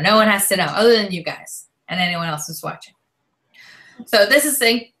 you know, no one has to know other than you guys and anyone else who's watching. So this is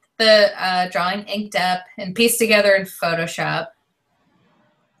the drawing inked up and pieced together in Photoshop.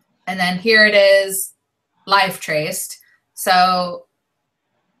 And then here it is, live traced. So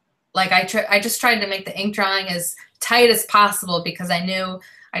like I just tried to make the ink drawing as tight as possible because I knew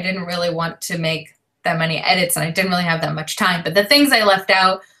I didn't really want to make that many edits and I didn't really have that much time. But the things I left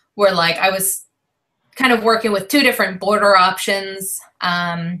out were like I was kind of working with 2 different border options,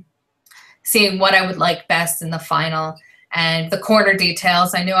 seeing what I would like best in the final. And the corner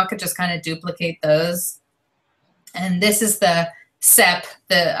details, I knew I could just kind of duplicate those. And this is the SEP,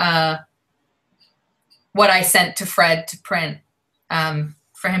 what I sent to Fred to print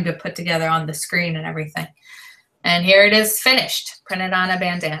for him to put together on the screen and everything. And here it is finished, printed on a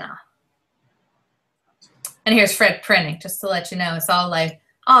bandana. And here's Fred printing, just to let you know, it's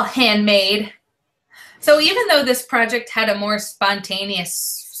all handmade. So even though this project had a more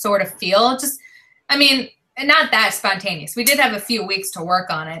spontaneous sort of feel, I mean, not that spontaneous. We did have a few weeks to work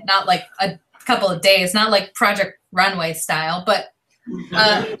on it, not like a couple of days, not like Project Runway style, but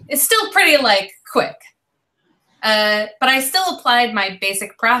it's still pretty like quick. But I still applied my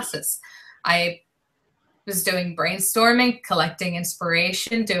basic process. I was doing brainstorming, collecting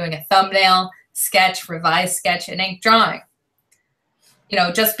inspiration, doing a thumbnail, sketch, revised sketch, and ink drawing. You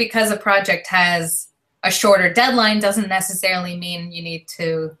know, just because a project has a shorter deadline doesn't necessarily mean you need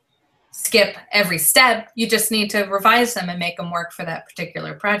to skip every step. You just need to revise them and make them work for that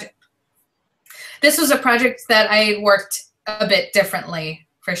particular project. This was a project that I worked a bit differently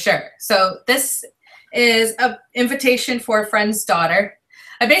for sure. So this is an invitation for a friend's daughter.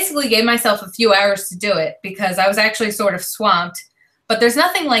 I basically gave myself a few hours to do it because I was actually sort of swamped. But there's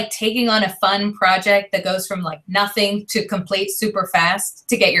nothing like taking on a fun project that goes from like nothing to complete super fast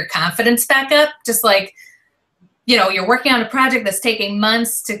to get your confidence back up. Just like, you know, you're working on a project that's taking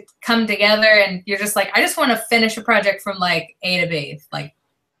months to come together and you're just like, I just want to finish a project from like A to B, like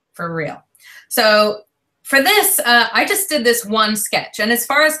for real. So for this, I just did this one sketch. And as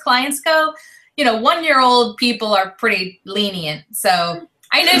far as clients go, you know, 1-year-old people are pretty lenient. So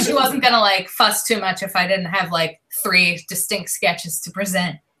I knew she wasn't going to like fuss too much if I didn't have like 3 distinct sketches to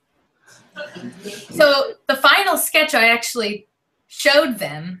present. So the final sketch I actually showed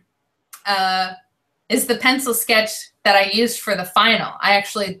them is the pencil sketch that I used for the final. I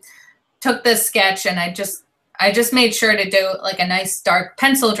actually took this sketch and I just made sure to do like a nice dark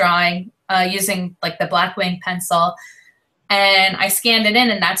pencil drawing using like the black wing pencil. And I scanned it in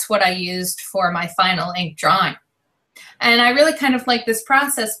and that's what I used for my final ink drawing. And I really kind of like this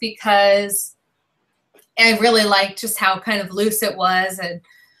process because I really liked just how kind of loose it was. And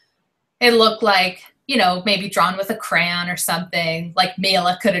it looked like, you know, maybe drawn with a crayon or something, like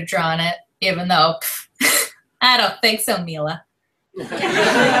Mila could have drawn it, even though, I don't think so, Mila.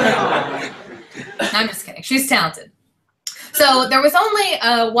 I'm just kidding. She's talented. So there was only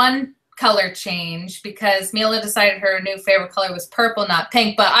one color change because Mila decided her new favorite color was purple, not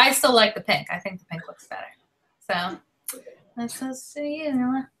pink, but I still like the pink. I think the pink looks better. So let's see,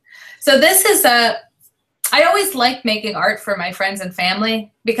 Mila. So this is I always like making art for my friends and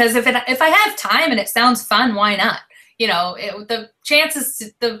family because if I have time and it sounds fun, why not? You know, the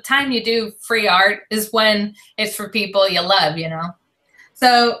time you do free art is when it's for people you love, you know.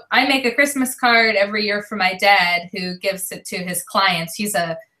 So I make a Christmas card every year for my dad who gives it to his clients. He's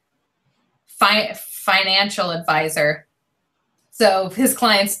a financial advisor. So his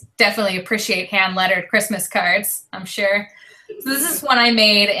clients definitely appreciate hand-lettered Christmas cards, I'm sure. So this is one I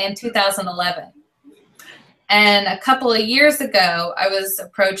made in 2011. And a couple of years ago, I was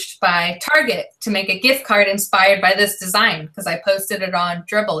approached by Target to make a gift card inspired by this design because I posted it on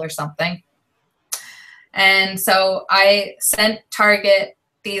Dribbble or something. And so I sent Target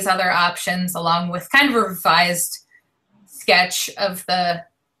these other options along with kind of a revised sketch of the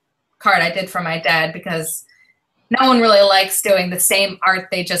card I did for my dad because no one really likes doing the same art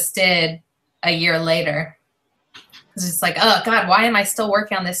they just did a year later. It's just like, oh God, why am I still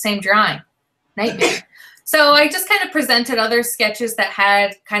working on this same drawing? Nightmare. So I just kind of presented other sketches that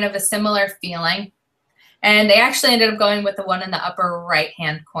had kind of a similar feeling. And they actually ended up going with the one in the upper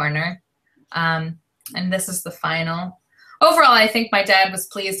right-hand corner. And this is the final. Overall, I think my dad was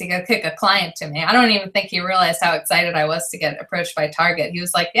pleased to go kick a client to me. I don't even think he realized how excited I was to get approached by Target. He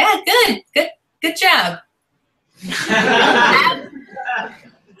was like, yeah, good job.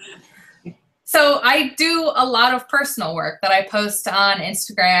 So I do a lot of personal work that I post on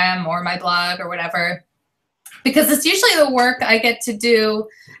Instagram or my blog or whatever, because it's usually the work I get to do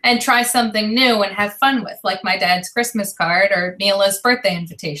and try something new and have fun with, like my dad's Christmas card or Mila's birthday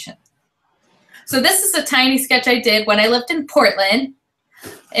invitation. So this is a tiny sketch I did when I lived in Portland,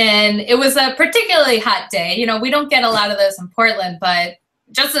 and it was a particularly hot day. You know, we don't get a lot of those in Portland, but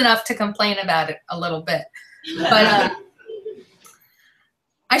just enough to complain about it a little bit. But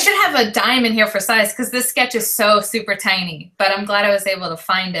I should have a dime in here for size because this sketch is so super tiny, but I'm glad I was able to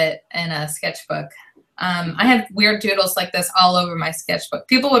find it in a sketchbook. I have weird doodles like this all over my sketchbook.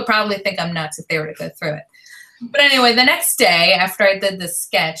 People would probably think I'm nuts if they were to go through it. But anyway, the next day after I did this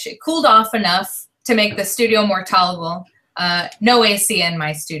sketch, it cooled off enough to make the studio more tolerable. No AC in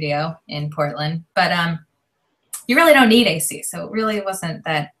my studio in Portland, but you really don't need AC, so it really wasn't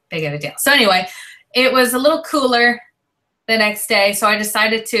that big of a deal. So anyway, it was a little cooler the next day, so I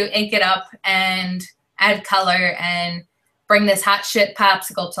decided to ink it up and add color and bring this hot shit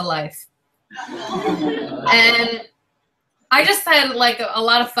popsicle to life. And I just had like a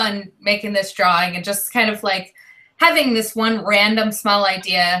lot of fun making this drawing and just kind of like having this one random small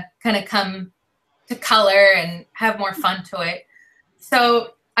idea kind of come to color and have more fun to it.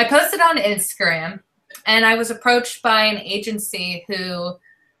 So I posted on Instagram, and I was approached by an agency who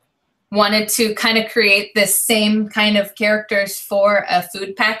wanted to kind of create this same kind of characters for a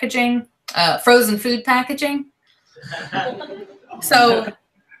food packaging, frozen food packaging. So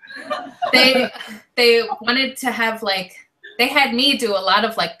they wanted to have like, they had me do a lot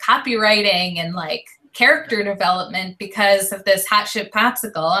of like copywriting and like character development because of this hot shit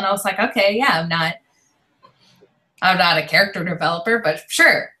popsicle. And I was like, okay, yeah, I'm not a character developer, but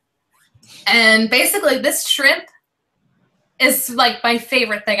sure. And basically this shrimp is like my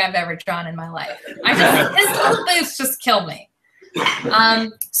favorite thing I've ever drawn in my life. His little boobs just kill me.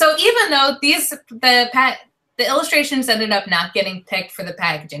 So even though the illustrations ended up not getting picked for the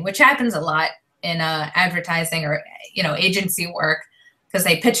packaging, which happens a lot in advertising or agency work because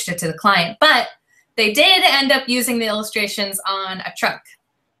they pitched it to the client, but they did end up using the illustrations on a truck.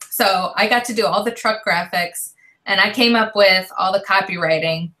 So I got to do all the truck graphics, and I came up with all the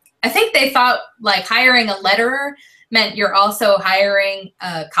copywriting. I think they thought like hiring a letterer meant you're also hiring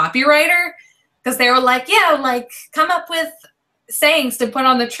a copywriter, because they were like, yeah, like come up with sayings to put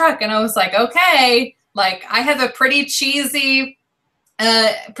on the truck. And I was like, okay, like I have a pretty cheesy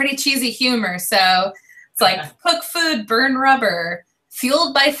humor. So it's like cook food, burn rubber,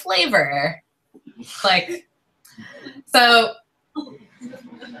 fueled by flavor. Like, so,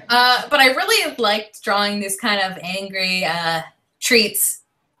 but I really liked drawing these kind of angry treats.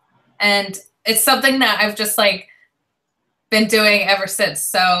 And it's something that I've just like been doing ever since.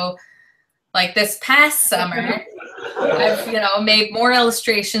 So like this past summer, I've, made more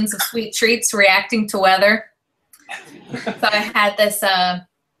illustrations of sweet treats reacting to weather. So I had this,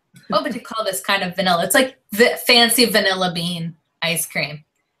 what would you call this kind of vanilla? It's like fancy vanilla bean ice cream,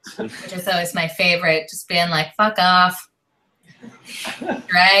 which is always my favorite. Just being like, fuck off,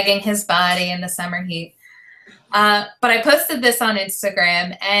 dragging his body in the summer heat. But I posted this on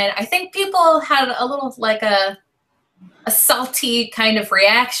Instagram, and I think people had a little like a salty kind of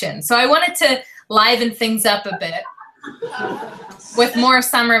reaction. So I wanted to liven things up a bit with more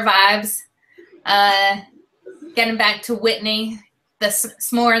summer vibes, getting back to Whitney, the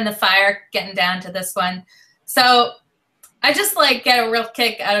s'more in the fire, getting down to this one. So I just like get a real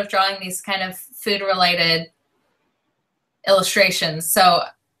kick out of drawing these kind of food related illustrations. So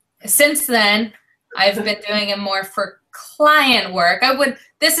since then, I've been doing it more for client work.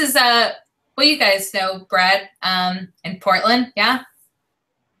 This is well, you guys know Brad in Portland, yeah?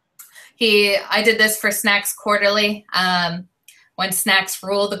 I did this for Snacks Quarterly, when Snacks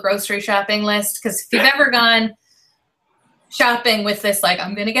rule the grocery shopping list. Because if you've ever gone shopping with this, like,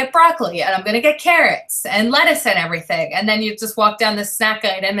 I'm going to get broccoli, and I'm going to get carrots, and lettuce, and everything, and then you just walk down the snack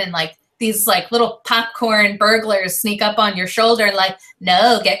item, and, like, these, like, little popcorn burglars sneak up on your shoulder, and, like,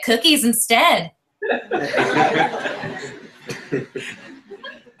 no, get cookies instead.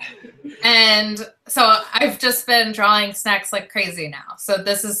 And so I've just been drawing snacks like crazy now. So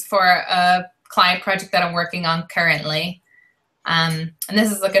this is for a client project that I'm working on currently. And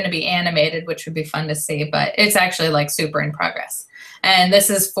this is going to be animated, which would be fun to see, but it's actually like super in progress. And this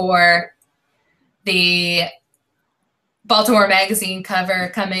is for the Baltimore Magazine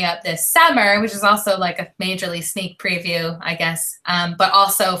cover coming up this summer, which is also like a majorly sneak preview, I guess, but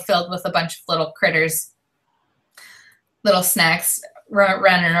also filled with a bunch of little critters, little snacks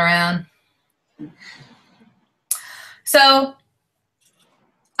running around. So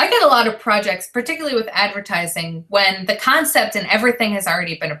I get a lot of projects, particularly with advertising, when the concept and everything has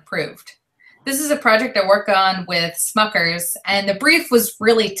already been approved. This is a project I work on with Smuckers, and the brief was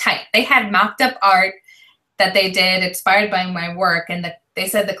really tight. They had mocked up art that they did inspired by my work, and they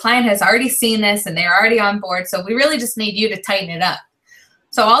said the client has already seen this and they're already on board, so we really just need you to tighten it up.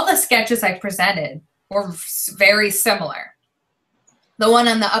 So all the sketches I presented were very similar. The one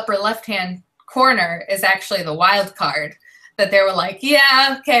on the upper left-hand corner is actually the wild card that they were like,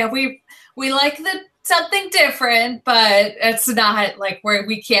 yeah, okay, we like something different, but it's not like where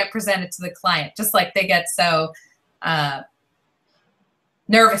we can't present it to the client, just like they get so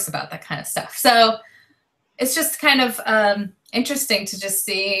nervous about that kind of stuff. So it's just kind of interesting to just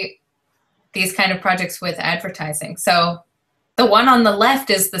see these kind of projects with advertising. So the one on the left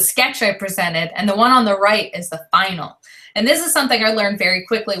is the sketch I presented, and the one on the right is the final. And this is something I learned very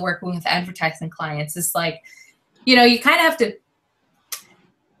quickly working with advertising clients. It's like, you kind of have to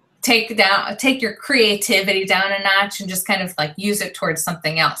take your creativity down a notch and just kind of like use it towards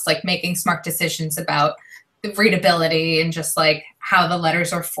something else, like making smart decisions about the readability and just like how the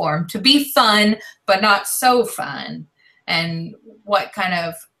letters are formed to be fun, but not so fun, and what kind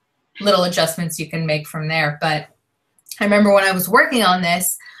of little adjustments you can make from there. But I remember when I was working on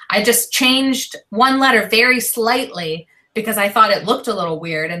this, I just changed one letter very slightly because I thought it looked a little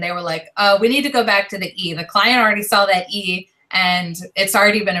weird. And they were like, we need to go back to the E. The client already saw that E and it's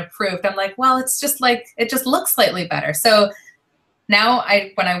already been approved. I'm like, well, it's just like, it just looks slightly better. So now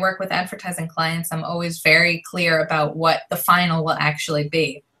when I work with advertising clients, I'm always very clear about what the final will actually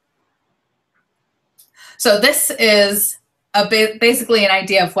be. So this is basically an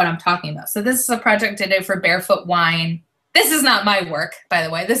idea of what I'm talking about. So this is a project I did for Barefoot Wine. This is not my work, by the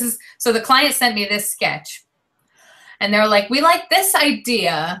way. So the client sent me this sketch and they're like, we like this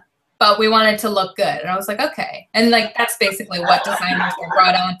idea, but we want it to look good. And I was like, okay. And like, that's basically what designers were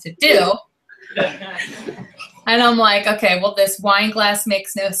brought on to do. And I'm like, okay, well, this wine glass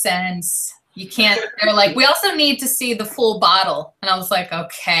makes no sense. You can't, they're like, we also need to see the full bottle. And I was like,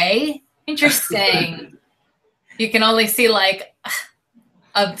 okay, interesting. You can only see like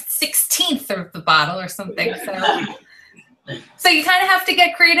a 16th of the bottle or something. So you kind of have to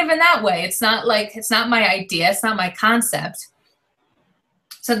get creative in that way. It's not like, it's not my idea. It's not my concept.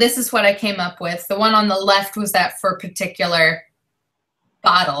 So this is what I came up with. The one on the left was that for a particular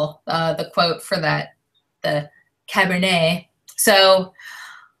bottle, the quote for that, the Cabernet. So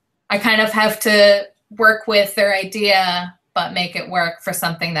I kind of have to work with their idea, but make it work for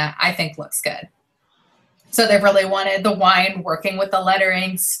something that I think looks good. So they really wanted the wine working with the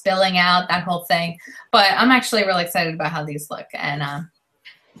lettering, spilling out, that whole thing. But I'm actually really excited about how these look. And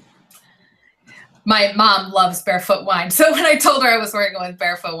my mom loves Barefoot Wine. So when I told her I was working with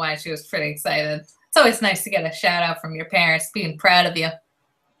Barefoot Wine, she was pretty excited. It's always nice to get a shout out from your parents being proud of you.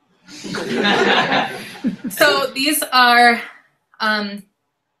 So these are,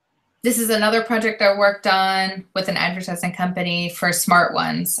 this is another project I worked on with an advertising company for Smart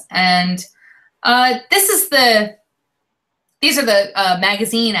Ones. And these are the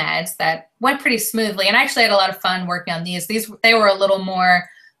magazine ads that went pretty smoothly. And I actually had a lot of fun working on these. They were a little more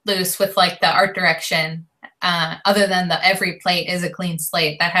loose with like the art direction, other than the every plate is a clean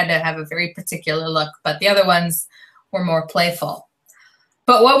slate. That had to have a very particular look, but the other ones were more playful.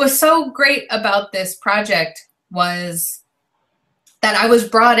 But what was so great about this project was that I was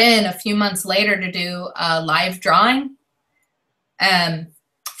brought in a few months later to do a live drawing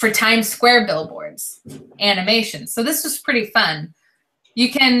for Times Square billboards, animation. So this was pretty fun.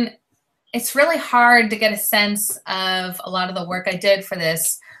 It's really hard to get a sense of a lot of the work I did for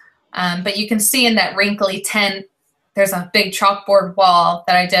this, but you can see in that wrinkly tent, there's a big chalkboard wall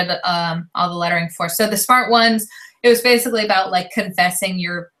that I did all the lettering for. So the Smart Ones, it was basically about like confessing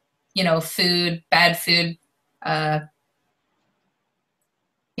your, food, bad food,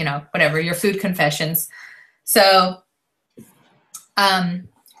 whatever, your food confessions. So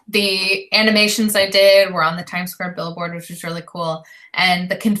the animations I did were on the Times Square billboard, which was really cool. And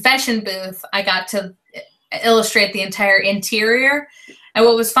the confession booth, I got to illustrate the entire interior. And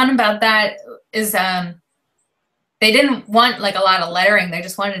what was fun about that is they didn't want like a lot of lettering. They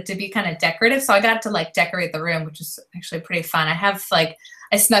just wanted it to be kind of decorative. So I got to like decorate the room, which is actually pretty fun. I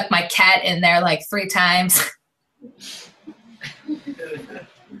snuck my cat in there like 3 times.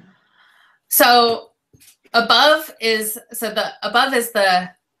 So above is the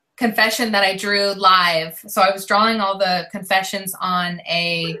confession that I drew live. So I was drawing all the confessions on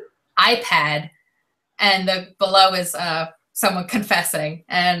a iPad, and below is someone confessing.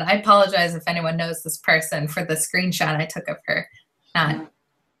 And I apologize if anyone knows this person for the screenshot I took of her. I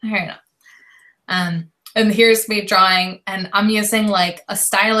don't know. And here's me drawing, and I'm using like a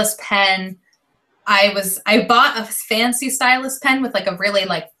stylus pen. I bought a fancy stylus pen with like a really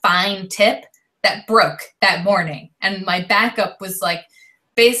like fine tip that broke that morning. And my backup was like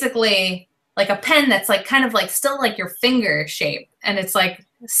basically like a pen that's like kind of like still like your finger shape. And it's like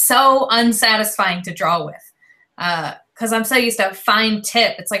so unsatisfying to draw with. Because I'm so used to a fine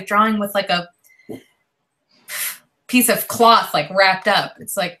tip. It's like drawing with like a piece of cloth like wrapped up.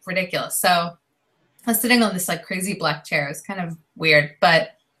 It's like ridiculous. So I was sitting on this like crazy black chair. It was kind of weird,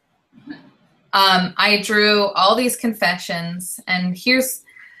 but I drew all these confessions, and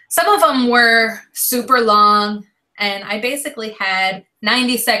some of them were super long, and I basically had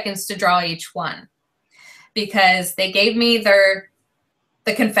 90 seconds to draw each one because they gave me the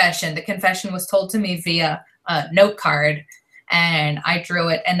confession. The confession was told to me via a note card, and I drew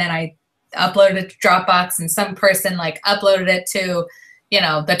it, and then I uploaded it to Dropbox, and some person like uploaded it to,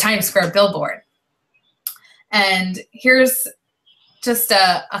 the Times Square billboard. And here's just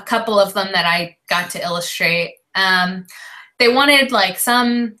a couple of them that I got to illustrate. They wanted like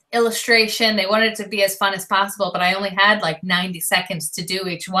some illustration. They wanted it to be as fun as possible, but I only had like 90 seconds to do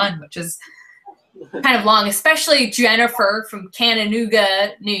each one, which is kind of long, especially Jennifer from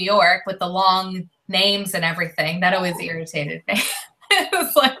Chattanooga, New York, with the long names and everything. That always irritated me. It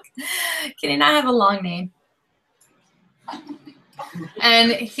was like, Can you not have a long name?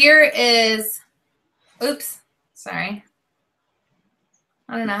 And here is, oops, sorry.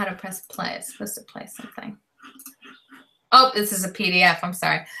 I don't know how to press play. It's supposed to play something. Oh, this is a PDF. I'm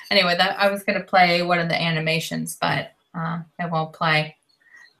sorry. Anyway, I was going to play one of the animations, but it won't play.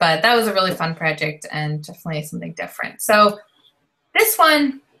 But that was a really fun project and definitely something different. So this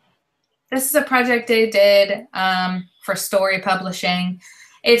is a project I did for Story Publishing.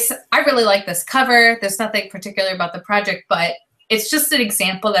 I really like this cover. There's nothing particular about the project, but it's just an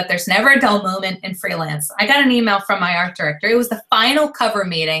example that there's never a dull moment in freelance. I got an email from my art director. It was the final cover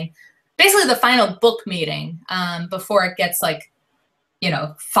meeting, basically the final book meeting before it gets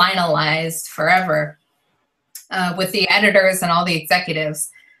finalized forever with the editors and all the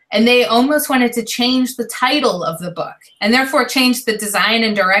executives. And they almost wanted to change the title of the book and therefore change the design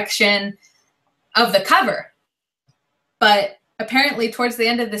and direction of the cover. But apparently towards the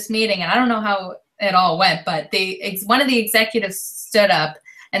end of this meeting, and I don't know how it all went, but one of the executives stood up,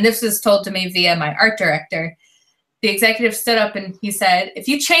 and this was told to me via my art director. The executive stood up and he said, "If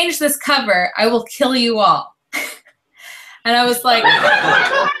you change this cover, I will kill you all." And I was like,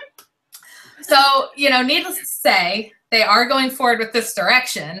 so, needless to say, they are going forward with this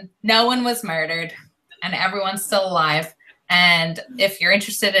direction. No one was murdered, and everyone's still alive. And if you're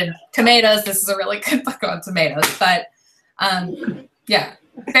interested in tomatoes, this is a really good book on tomatoes. But yeah,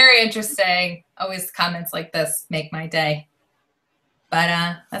 very interesting. Always comments like this make my day.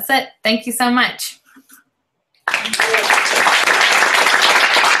 But that's it. Thank you so much.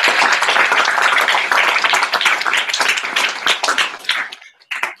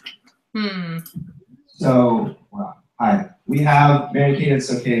 So, wow. Hi. We have, Mary Kate,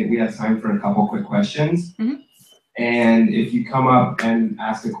 it's okay. We have time for a couple quick questions. Mm-hmm. And if you come up and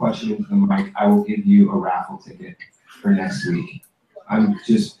ask a question into the mic, I will give you a raffle ticket for next week. I'm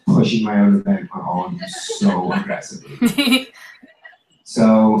just pushing my own event on all of you so aggressively.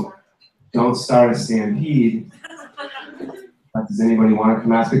 So don't start a stampede. But does anybody want to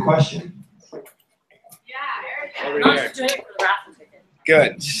come ask a question? Yeah, Eric. Over here.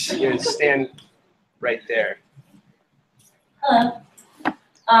 Good. You stand right there. Hello.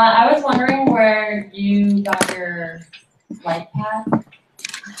 I was wondering where you got your light pad.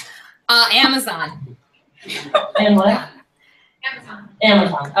 Amazon. And what? Amazon.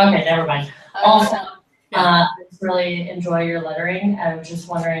 Amazon. Okay, never mind. Also, I just really enjoy your lettering. I was just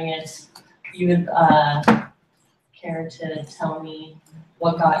wondering if you would care to tell me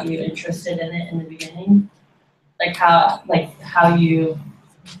what got you interested in it in the beginning, like how you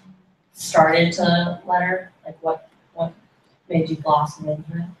started to letter, like what made you blossom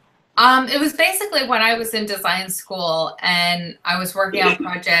into it. It was basically when I was in design school and I was working on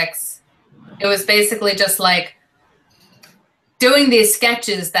projects. It was basically just like doing these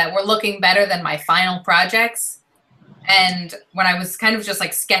sketches that were looking better than my final projects. And when I was kind of just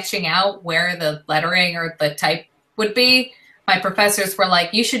like sketching out where the lettering or the type would be, my professors were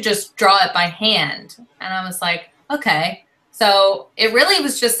like, you should just draw it by hand. And I was like, okay. So it really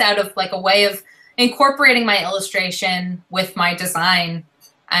was just out of like a way of incorporating my illustration with my design.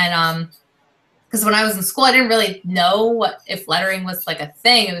 And because when I was in school, I didn't really know if lettering was like a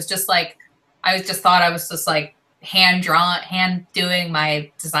thing. It was just like, I just thought I was just like hand doing my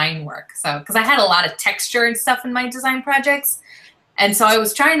design work. So, because I had a lot of texture and stuff in my design projects. And so I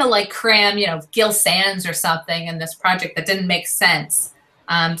was trying to like cram, Gil Sans or something in this project that didn't make sense.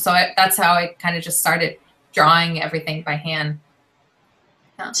 That's how I kind of just started drawing everything by hand.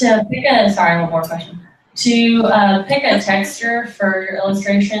 To pick one more question. To pick a texture for your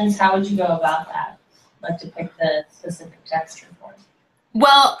illustrations, how would you go about that? Like to pick the specific texture for it?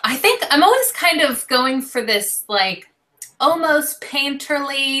 Well, I think I'm always kind of going for this like almost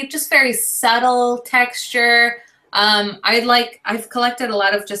painterly, just very subtle texture. I've collected a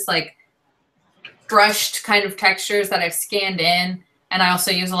lot of just like brushed kind of textures that I've scanned in. And I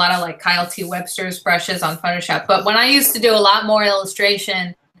also use a lot of like Kyle T. Webster's brushes on Photoshop. But when I used to do a lot more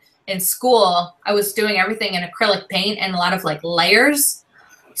illustration in school, I was doing everything in acrylic paint and a lot of like layers.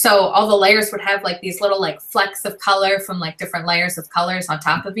 So all the layers would have like these little like flecks of color from like different layers of colors on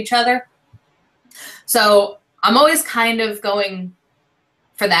top of each other. So I'm always kind of going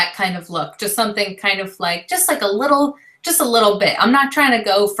for that kind of look, just something kind of like, just a little bit. I'm not trying to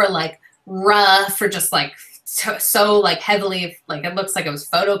go for like rough or just like so like heavily, like it looks like it was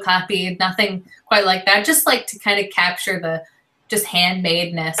photocopied, nothing quite like that. Just like to kind of capture the just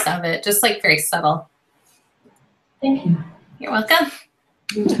handmadeness of it, just like very subtle. Thank you. You're welcome.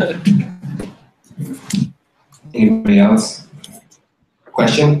 Anybody else?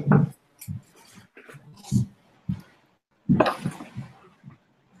 Question?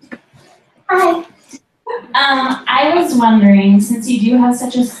 Hi. I was wondering, since you do have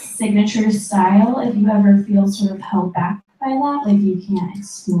such a signature style, if you ever feel sort of held back by that, like you can't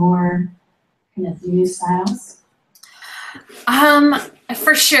explore kind of new styles?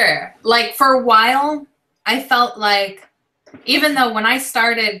 For sure. Like for a while, I felt like, even though when I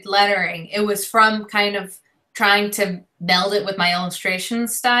started lettering, it was from kind of trying to meld it with my illustration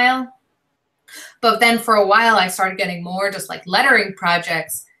style. But then for a while, I started getting more just like lettering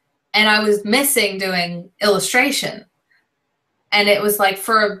projects, and I was missing doing illustration. And it was like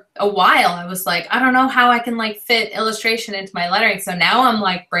for a while, I was like, I don't know how I can like fit illustration into my lettering. So now I'm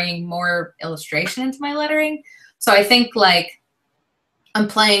like bringing more illustration into my lettering. So I think like I'm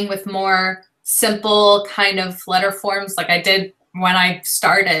playing with more simple kind of letter forms like I did when I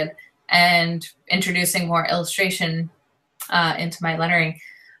started, and introducing more illustration into my lettering.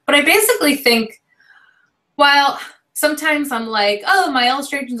 But I basically think, while sometimes I'm like, oh, my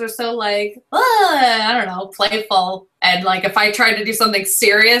illustrations are so like, I don't know, playful. And like if I tried to do something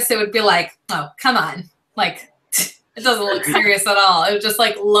serious, it would be like, oh, come on. Like it doesn't look serious at all. It would just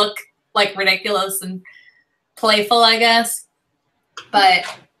like look like ridiculous and playful, I guess. But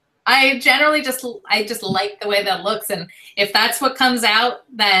I generally just like the way that looks, and if that's what comes out,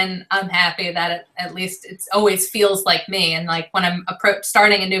 then I'm happy that at least it always feels like me. And like when I'm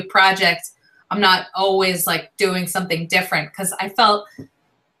starting a new project, I'm not always like doing something different, because I felt,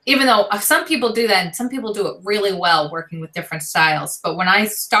 even though some people do that and some people do it really well working with different styles, but when I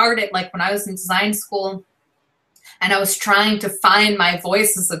started, like when I was in design school and I was trying to find my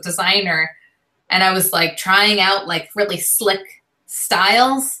voice as a designer, and I was like trying out like really slick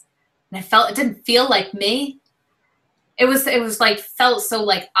styles, and I felt it didn't feel like me. It was like felt so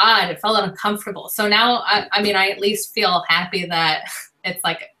like odd. It felt uncomfortable. So now I mean I at least feel happy that it's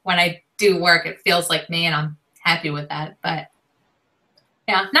like when I do work, it feels like me, and I'm happy with that. But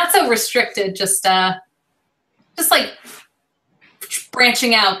yeah, not so restricted. Just like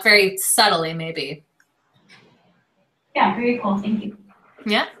branching out very subtly, maybe. Yeah, very cool. Thank you.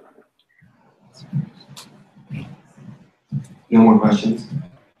 Yeah. No more questions?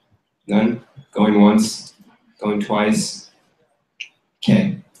 None? Going once? Going twice?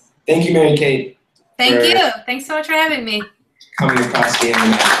 Okay. Thank you, Mary Kate. Thank for you. Thanks so much for having me. coming across the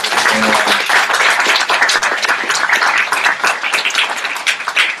internet.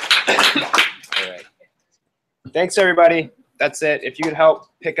 All right. Thanks, everybody. That's it. If you could help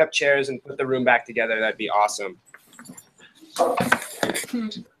pick up chairs and put the room back together, that'd be awesome.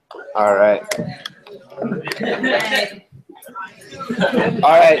 All right.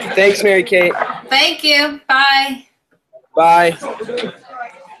 All right. Thanks, Mary Kate. Thank you. Bye. Bye.